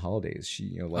movies during the holidays.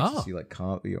 She likes to see like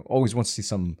always wants to see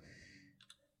some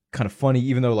kind of funny,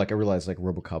 even though like I realize like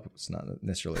RoboCop is not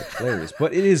necessarily hilarious,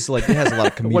 but it is like it has a lot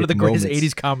of comedic one of the greatest moments.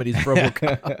 80s comedies,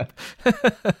 RoboCop.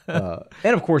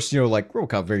 And of course, like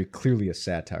RoboCop very clearly a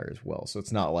satire as well, so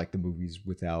it's not like the movie's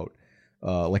without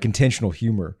like intentional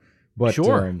humor. But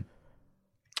sure.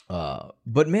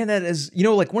 But man, that is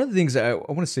like one of the things I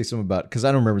want to say something about, because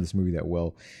I don't remember this movie that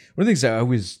well. One of the things I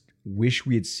always wish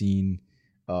we had seen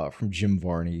from Jim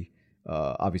Varney,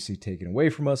 obviously taken away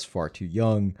from us, far too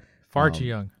young. Too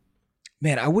young.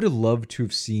 Man, I would have loved to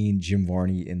have seen Jim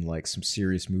Varney in like some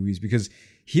serious movies, because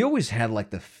he always had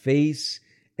like the face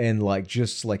and like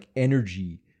just like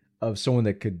energy of someone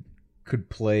that could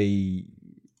play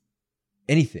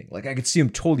anything. Like I could see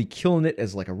him totally killing it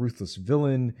as like a ruthless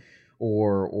villain,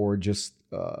 or just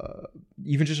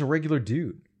even just a regular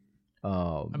dude.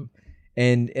 And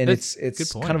it's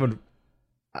kind of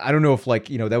I don't know if like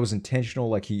that was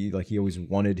intentional, like he always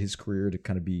wanted his career to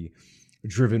kind of be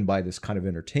driven by this kind of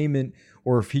entertainment,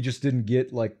 or if he just didn't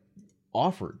get like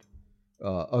offered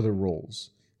other roles.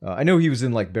 I know he was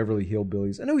in like Beverly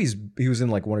Hillbillies. I know he was in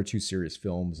like one or two serious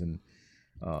films, and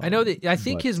I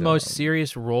think his most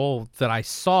serious role that I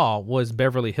saw was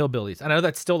Beverly Hillbillies. I know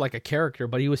that's still like a character,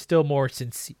 but he was still more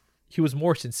sincere. He was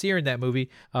more sincere in that movie.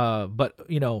 But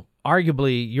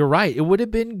arguably, you're right. It would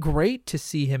have been great to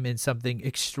see him in something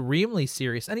extremely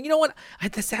serious. And you know what?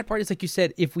 The sad part is, like you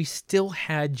said, if we still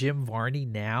had Jim Varney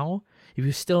now, if he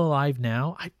was still alive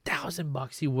now,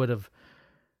 $1,000 he would have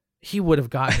he would have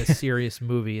gotten a serious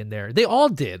movie in there. They all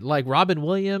did. Like Robin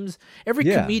Williams, every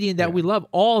Yeah, comedian that we love,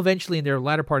 all eventually in their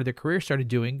latter part of their career started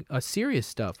doing serious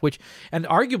stuff, and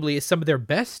arguably is some of their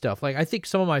best stuff. Like I think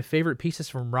some of my favorite pieces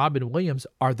from Robin Williams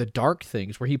are the dark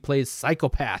things where he plays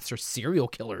psychopaths or serial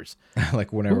killers.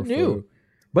 Like 1 Hour Who knew? Photo.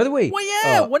 By the way, Well,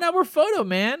 yeah, 1 Hour Photo,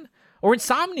 man. Or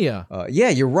Insomnia. yeah,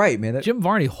 you're right, man. Jim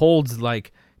Varney holds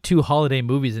like 2 holiday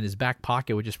movies in his back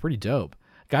pocket, which is pretty dope.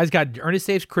 Guy's got Ernest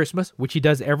Saves Christmas, which he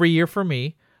does every year for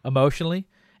me, emotionally.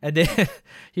 And then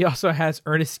he also has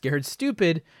Ernest Scared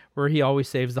Stupid, where he always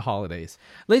saves the holidays.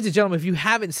 Ladies and gentlemen, if you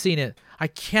haven't seen it, I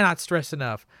cannot stress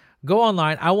enough. Go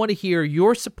online. I want to hear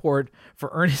your support for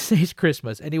Ernest Saves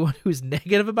Christmas. Anyone who's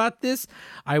negative about this,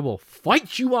 I will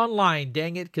fight you online,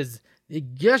 dang it, because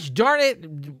gosh darn it,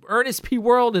 Ernest P.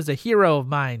 World is a hero of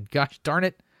mine. Gosh darn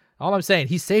it. All I'm saying,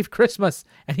 he saved Christmas,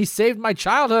 and he saved my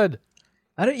childhood.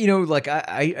 I don't, like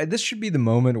I this should be the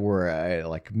moment where I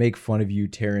like make fun of you,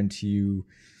 tear into you,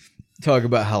 talk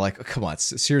about how like, oh, come on,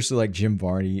 seriously, like Jim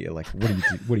Varney, like what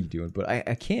are you doing? But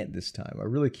I can't this time. I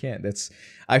really can't.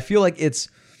 I feel like it's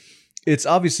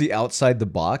obviously outside the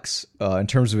box in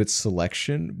terms of its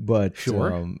selection, but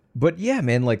sure. But yeah,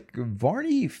 man, like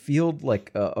Varney filled like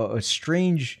a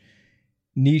strange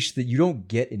niche that you don't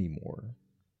get anymore,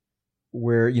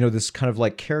 where this kind of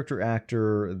like character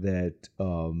actor that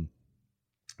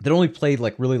only played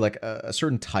like really like a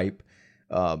certain type.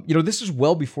 This is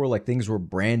well before like things were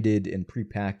branded and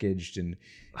prepackaged, and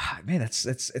man,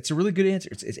 it's a really good answer.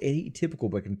 It's atypical,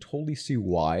 but I can totally see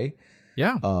why.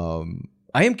 Yeah.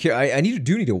 I am curious. I need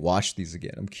to watch these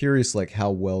again. I'm curious like how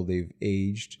well they've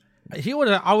aged.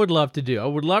 I would love to do. I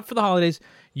would love for the holidays.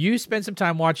 You spend some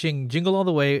time watching Jingle All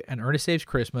the Way and Ernest Saves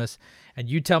Christmas, and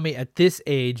you tell me at this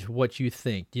age what you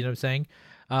think. Do you know what I'm saying?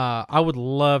 I would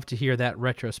love to hear that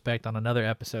retrospect on another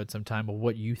episode sometime of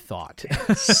what you thought.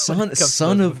 Son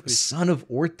of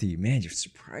Orthy, man, you're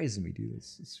surprising me, dude.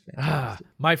 This is fantastic.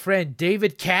 My friend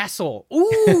David Castle.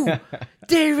 Ooh,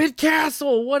 David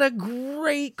Castle. What a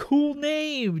great, cool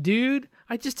name, dude.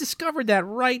 I just discovered that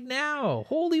right now.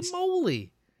 Holy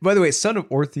moly. By the way, Son of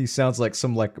Orthy sounds like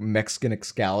some like Mexican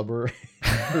Excalibur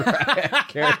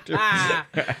character.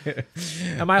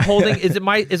 Am I holding? Is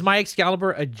my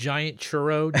Excalibur a giant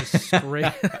churro just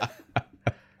straight?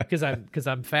 Because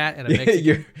I'm fat and a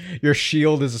Mexican. Your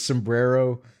shield is a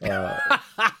sombrero.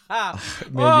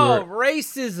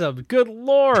 Racism! Good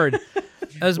Lord.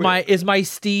 Is my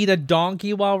steed a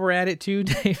donkey while we're at it too,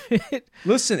 David?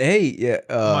 Listen, hey, yeah,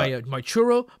 my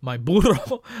churro, my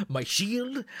burro, my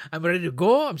shield. I'm ready to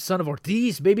go. I'm Son of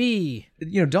Ortiz, baby.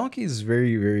 Donkeys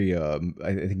very, very, I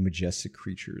think majestic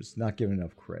creatures, not given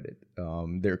enough credit.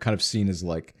 They're kind of seen as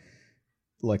like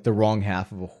the wrong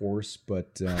half of a horse,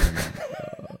 but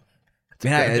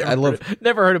man, I love.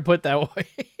 Never heard it put that way.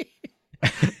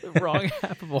 The wrong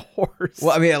half of a horse.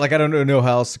 Well, I mean, like I don't know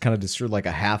how else to kind of describe like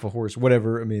a half a horse,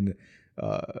 whatever. I mean,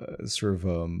 the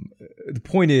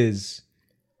point is,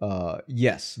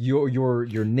 yes,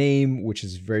 your name, which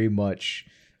is very much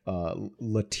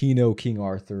Latino King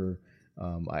Arthur,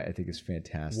 I think is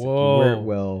fantastic. Whoa. You wear it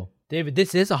well. David,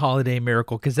 this is a holiday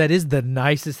miracle because that is the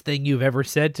nicest thing you've ever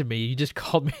said to me. You just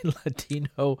called me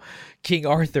Latino King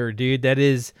Arthur, dude. That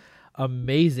is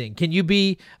amazing. Can you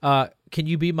be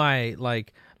my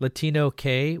like Latino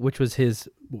K, which was his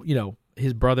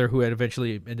brother who had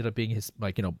eventually ended up being his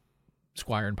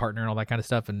squire and partner and all that kind of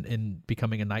stuff and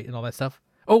becoming a knight and all that stuff?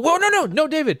 Oh, whoa, no,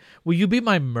 David. Will you be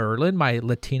my Merlin, my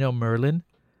Latino Merlin?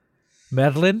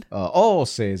 Merlin? All I'll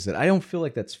say is that I don't feel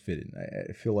like that's fitting.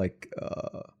 I feel like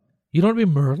you don't want to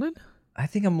be Merlin? I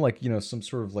think I'm like some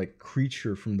sort of like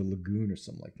creature from the lagoon or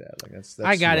something like that. Like that's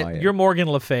I got it. You're Morgan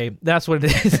Le Fay. That's what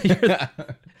it is.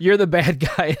 You're the bad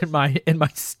guy in my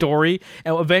story,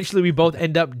 and eventually we both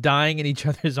end up dying in each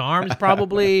other's arms,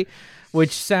 probably,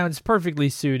 which sounds perfectly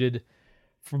suited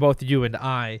for both you and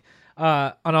I.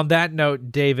 And on that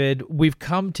note, David, we've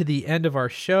come to the end of our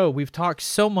show. We've talked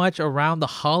so much around the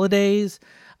holidays.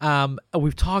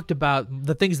 We've talked about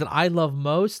the things that I love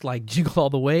most, like Jingle All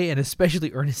the Way, and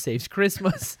especially Ernest Saves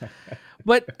Christmas.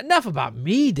 But enough about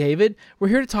me, David. We're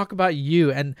here to talk about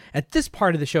you. And at this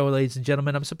part of the show, ladies and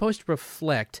gentlemen, I'm supposed to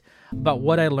reflect about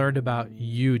what I learned about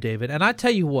you, David. And I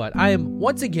tell you what, I am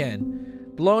once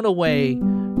again blown away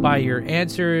by your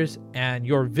answers and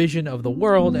your vision of the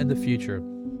world and the future.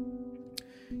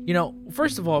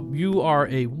 First of all, you are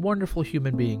a wonderful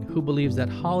human being who believes that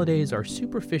holidays are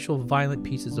superficial, violent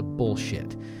pieces of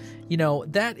bullshit.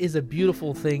 that is a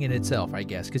beautiful thing in itself, I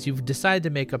guess, because you've decided to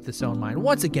make up this own mind.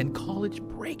 Once again, college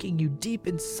breaking you deep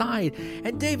inside.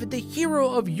 And David, the hero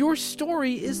of your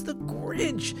story is the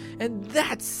Grinch. And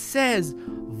that says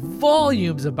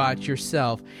volumes about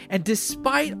yourself. And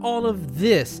despite all of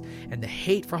this and the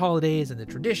hate for holidays and the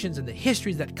traditions and the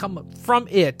histories that come from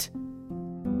it,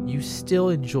 you still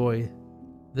enjoy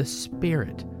the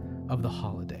spirit of the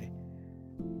holiday.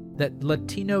 That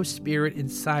Latino spirit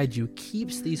inside you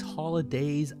keeps these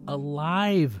holidays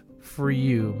alive for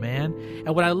you, man.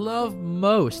 And what I love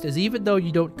most is even though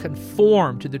you don't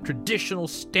conform to the traditional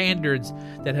standards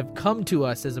that have come to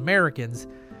us as Americans,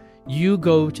 you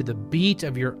go to the beat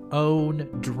of your own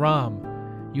drum.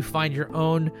 You find your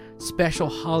own special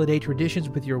holiday traditions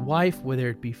with your wife, whether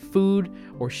it be food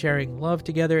or sharing love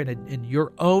together in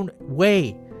your own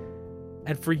way.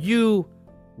 And for you,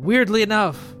 weirdly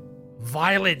enough,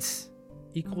 violence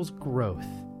equals growth.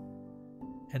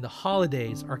 And the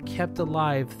holidays are kept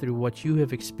alive through what you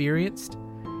have experienced,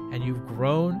 and you've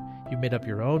grown, you've made up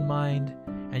your own mind,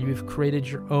 and you've created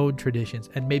your own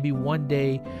traditions. And maybe one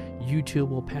day you too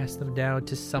will pass them down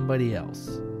to somebody else.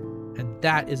 And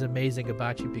that is amazing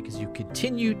about you, because you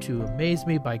continue to amaze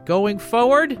me by going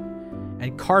forward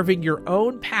and carving your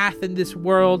own path in this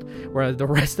world where the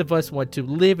rest of us want to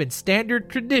live in standard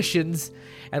traditions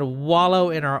and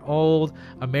wallow in our old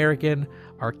American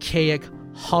archaic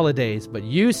holidays. But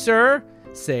you, sir,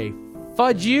 say,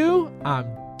 fudge you, I'm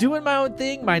doing my own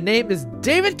thing. My name is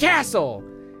David Castle.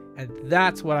 And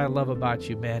that's what I love about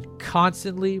you, man.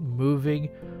 Constantly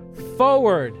moving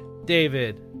forward,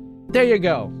 David. There you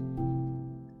go.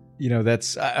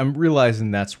 I'm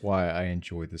realizing that's why I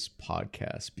enjoy this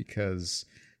podcast, because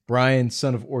Brian,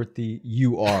 son of Orthy,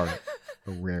 you are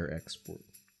a rare export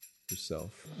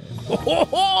yourself.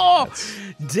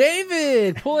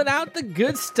 David, pulling out the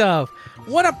good stuff.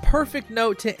 What a perfect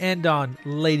note to end on,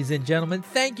 ladies and gentlemen.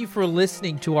 Thank you for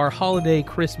listening to our holiday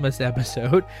Christmas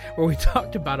episode where we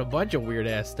talked about a bunch of weird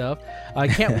ass stuff. I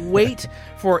can't wait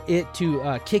for it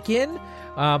to kick in.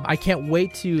 I can't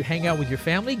wait to hang out with your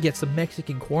family, get some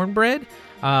Mexican cornbread.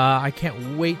 I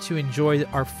can't wait to enjoy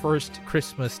our first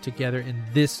Christmas together in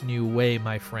this new way,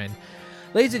 my friend.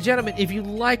 Ladies and gentlemen, if you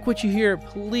like what you hear,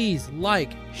 please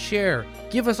like, share,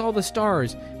 give us all the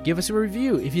stars, give us a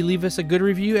review. If you leave us a good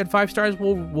review and 5 stars,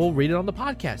 we'll read it on the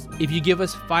podcast. If you give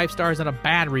us 5 stars and a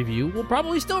bad review, we'll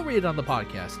probably still read it on the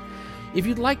podcast. If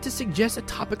you'd like to suggest a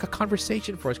topic of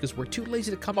conversation for us, because we're too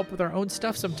lazy to come up with our own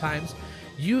stuff sometimes,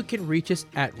 you can reach us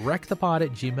at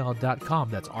recthepod@gmail.com.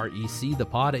 That's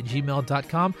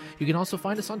recthepod@gmail.com. You can also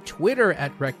find us on Twitter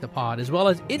at recthepod, as well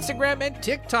as Instagram and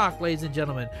TikTok, ladies and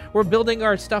gentlemen. We're building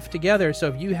our stuff together, so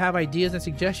if you have ideas and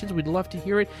suggestions, we'd love to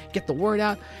hear it. Get the word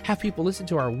out. Have people listen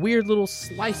to our weird little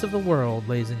slice of the world,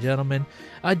 ladies and gentlemen.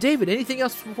 David, anything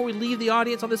else before we leave the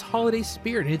audience on this holiday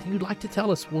spirit? Anything you'd like to tell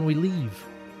us when we leave?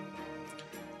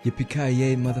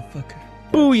 Yippee-ki-yay, motherfucker.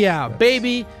 Booyah,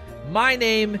 baby. My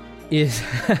name is...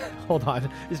 Hold on.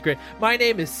 This is great. My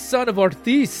name is Son of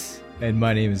Ortiz. And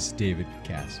my name is David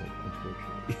Castle,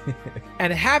 unfortunately.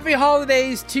 And happy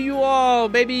holidays to you all,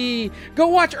 baby. Go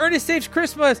watch Ernest Saves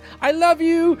Christmas. I love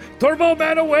you. Turbo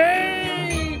Man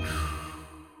away.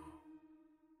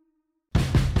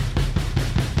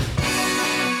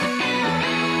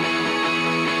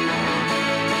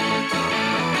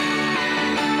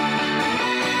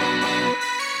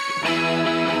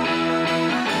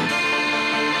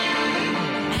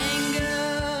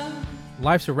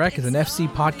 Life's a Wreck is an FC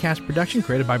podcast production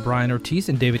created by Brian Ortiz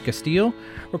and David Castillo,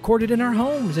 recorded in our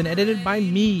homes and edited by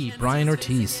me, Brian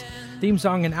Ortiz. Theme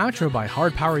song and outro by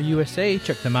Hard Power USA.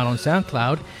 Check them out on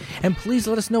SoundCloud. And please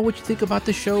let us know what you think about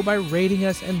the show by rating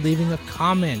us and leaving a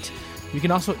comment. You can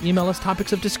also email us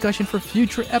topics of discussion for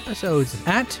future episodes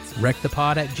at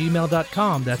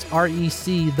recthepod@gmail.com. That's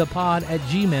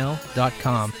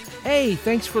recthepod@gmail.com. Hey,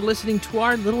 thanks for listening to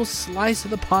our little slice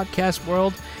of the podcast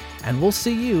world. And we'll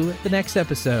see you at the next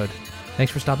episode.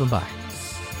 Thanks for stopping by.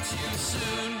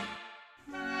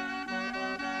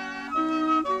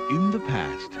 In the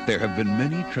past, there have been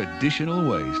many traditional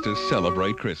ways to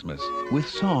celebrate Christmas. With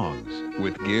songs,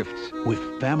 with gifts, with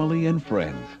family and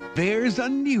friends. There's a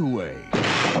new way.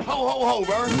 Ho, ho, ho,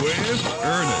 Bert. With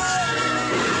Ernest.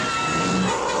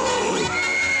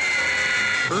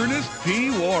 Ernest P.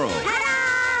 Worrell.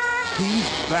 He's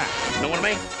back. Know what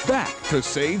I mean? Back to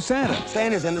save Santa.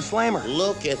 Santa's in the slammer.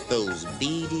 Look at those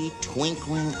beady,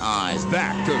 twinkling eyes.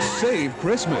 Back to save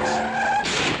Christmas.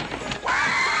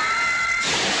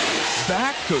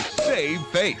 back to save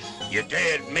face. You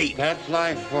dead meat. That's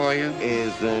life for you.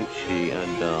 Isn't she a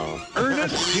doll?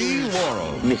 Ernest P.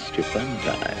 Worrell Mr.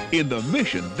 Funtime. in the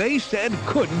mission they said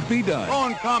couldn't be done.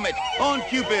 On Comet, on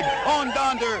Cupid, on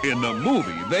Donder. In the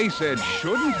movie they said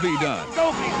shouldn't be done.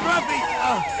 Dopey, Grumpy,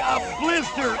 a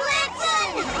blister.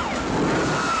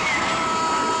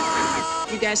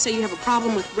 You guys say you have a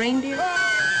problem with reindeer?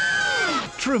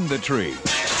 Trim the tree,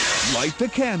 light the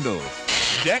candles,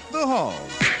 deck the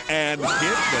halls, and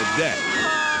hit the deck.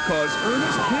 'Cause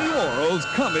Ernest P. Worrell's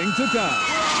coming to town.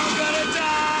 I'm gonna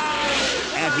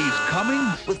die! And he's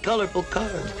coming With colorful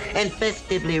cards and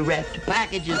festively wrapped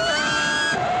packages.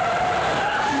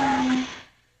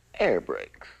 Air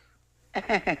brakes.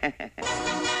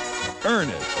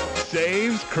 Ernest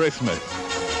Saves Christmas.